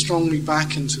very strongly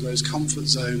back into those comfort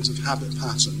zones of habit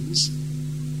patterns,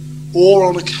 or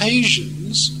on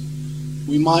occasions,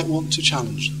 we might want to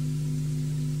challenge them.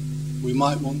 We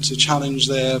might want to challenge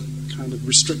their kind of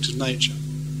restrictive nature.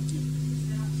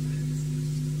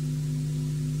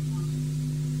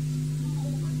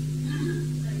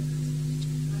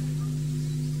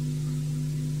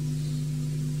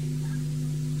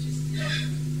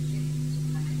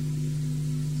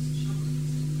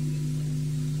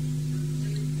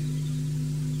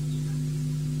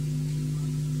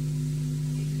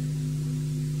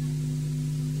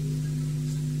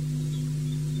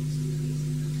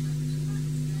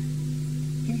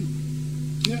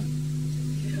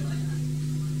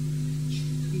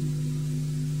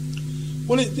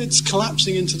 Well, it's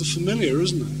collapsing into the familiar,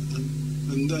 isn't it?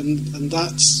 And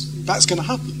that's going to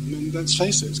happen. I mean, let's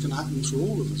face it, it's going to happen for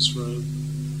all of us for a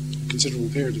considerable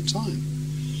period of time.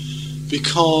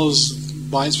 Because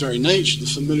by its very nature, the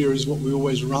familiar is what we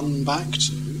always run back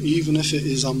to, even if it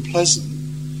is unpleasant.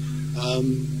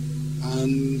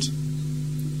 And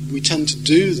we tend to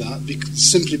do that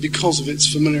simply because of its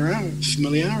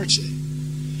familiarity.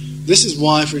 This is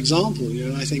why, for example,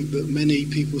 I think that many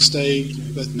people stay,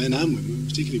 both men and women,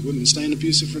 particularly women, stay in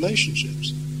abusive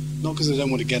relationships. Not because they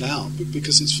don't want to get out, but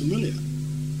because it's familiar.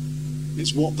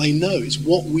 It's what they know. It's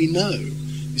what we know.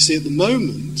 You see, at the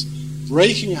moment,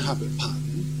 breaking a habit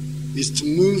pattern is to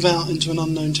move out into an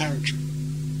unknown territory.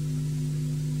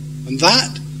 And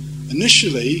that,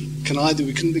 initially,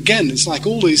 again, it's like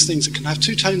all these things that can have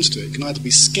two tones to it. It can either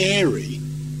be scary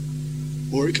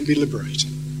or it can be liberating.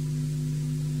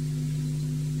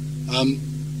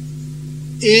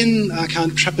 In our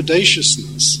kind of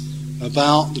trepidatiousness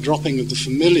about the dropping of the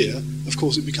familiar, of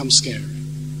course it becomes scary.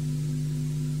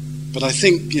 But I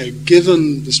think,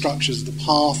 given the structures of the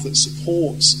path that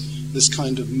supports this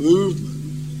kind of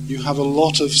movement, you have a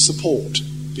lot of support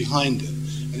behind it.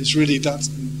 And it's really, that's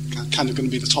kind of going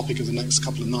to be the topic of the next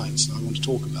couple of nights that I want to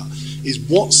talk about, is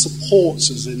what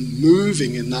supports us in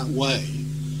moving in that way.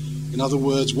 In other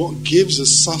words, what gives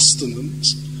us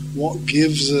sustenance, what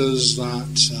gives us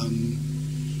that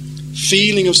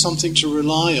feeling of something to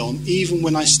rely on, even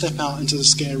when I step out into the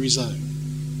scary zone.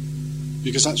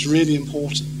 Because that's really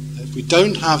important. If we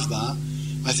don't have that,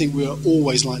 I think we are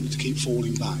always likely to keep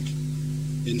falling back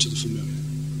into the familiar.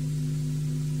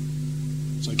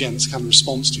 So again, it's a kind of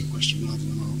response to your question rather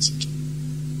than an answer to it.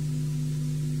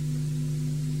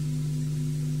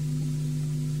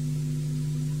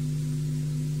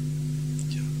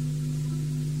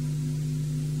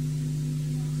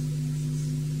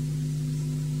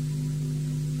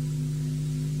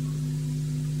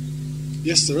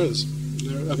 Yes, there is.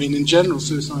 In general,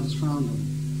 suicide is frowned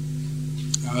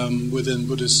on within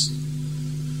Buddhist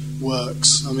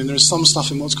works. There's some stuff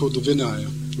in what's called the Vinaya,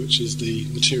 which is the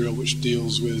material which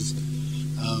deals with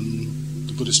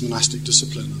the Buddhist monastic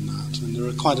discipline and that. And there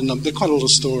are quite a lot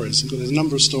of stories. There's a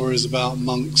number of stories about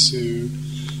monks who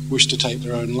wish to take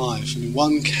their own life. And in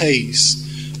one case,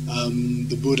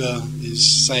 the Buddha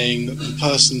is saying that the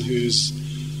person who's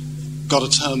got a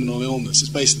terminal illness,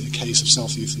 it's basically a case of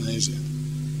self-euthanasia.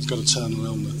 He's got a terminal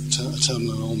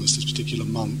illness, this particular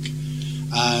monk.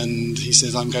 And he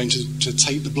says, I'm going to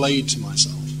take the blade to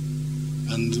myself.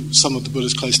 And some of the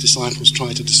Buddha's close disciples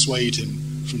try to dissuade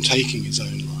him from taking his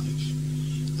own life.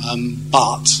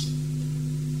 But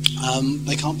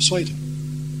they can't persuade him.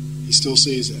 He still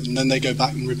sees it. And then they go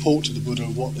back and report to the Buddha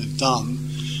of what they've done.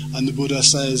 And the Buddha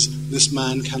says, this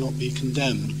man cannot be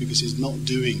condemned because he's not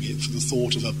doing it for the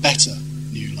thought of a better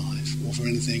new life or for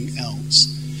anything else,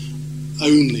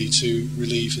 only to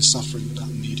relieve his suffering at that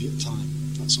immediate time.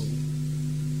 That's all.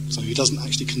 So he doesn't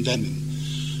actually condemn him.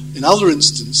 In other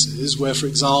instances where, for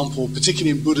example,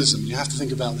 particularly in Buddhism, you have to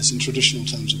think about this in traditional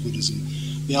terms of Buddhism,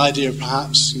 the idea of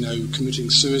perhaps, committing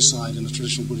suicide in a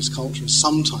traditional Buddhist culture is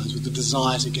sometimes with the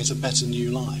desire to get a better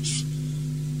new life.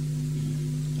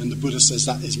 And the Buddha says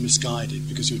that is misguided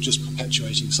because you're just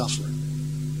perpetuating suffering.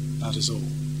 That is all.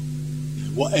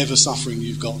 Whatever suffering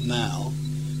you've got now,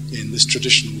 in this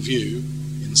traditional view,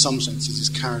 in some senses is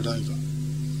carried over.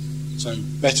 So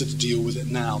better to deal with it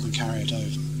now than carry it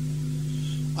over.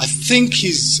 I think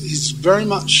he's very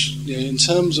much, in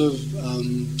terms of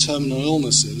terminal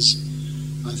illnesses,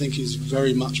 I think he's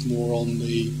very much more on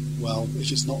the,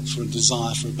 if it's not for a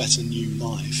desire for a better new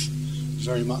life,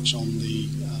 very much on the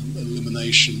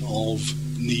elimination of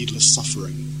needless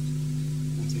suffering,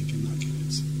 I think, in that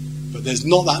case. But there's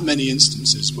not that many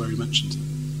instances where he mentions it.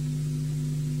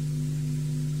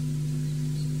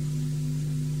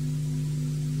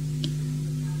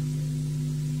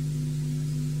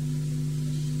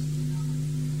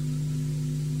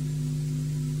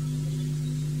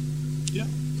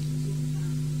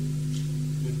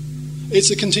 It's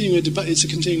a continuing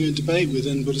debate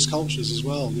within Buddhist cultures as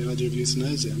well, the idea of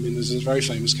euthanasia. I mean, there's a very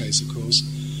famous case, of course.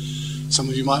 Some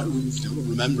of you might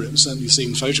remember it, certainly you've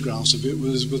seen photographs of it,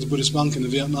 was with a Buddhist monk in the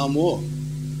Vietnam War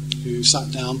who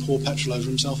sat down, poured petrol over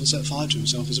himself and set fire to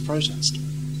himself as a protest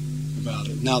about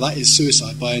it. Now, that is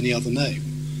suicide by any other name,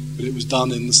 but it was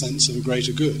done in the sense of a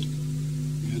greater good.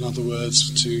 In other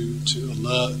words, to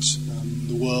alert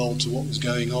the world to what was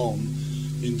going on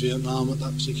in Vietnam at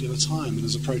that particular time, and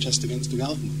as a protest against the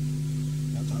government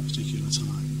at that particular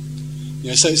time.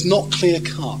 So it's not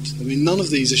clear-cut. I mean, none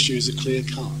of these issues are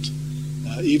clear-cut.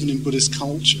 Even in Buddhist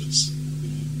cultures,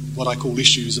 what I call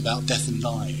issues about death and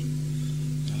dying,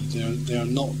 there are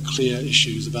not clear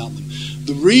issues about them.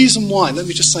 The reason why, let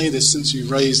me just say this since you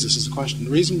raised this as a question, the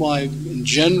reason why, in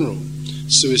general,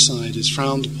 suicide is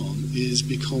frowned upon is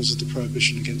because of the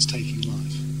prohibition against taking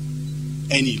life.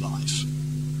 Any life.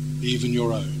 Even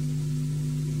your own.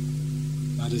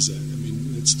 That is it. I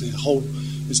mean, it's the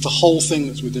whole thing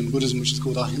that's within Buddhism, which is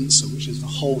called ahimsa, which is the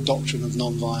whole doctrine of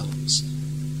non-violence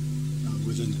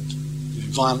within it.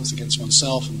 Violence against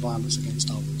oneself and violence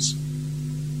against others.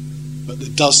 But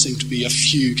there does seem to be a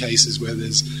few cases where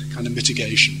there's kind of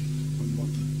mitigation from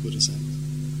what the Buddha said.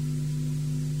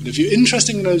 But if you're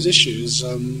interested in those issues,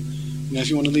 if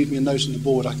you want to leave me a note on the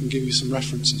board, I can give you some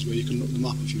references where you can look them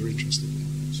up if you're interested.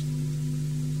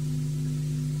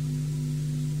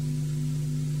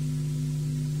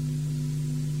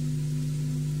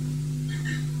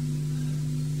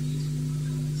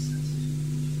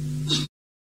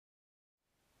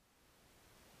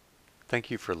 Thank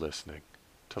you for listening.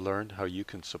 To learn how you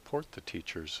can support the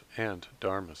teachers and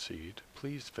Dharma Seed,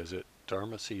 please visit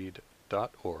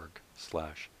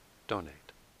dharmaseed.org/donate.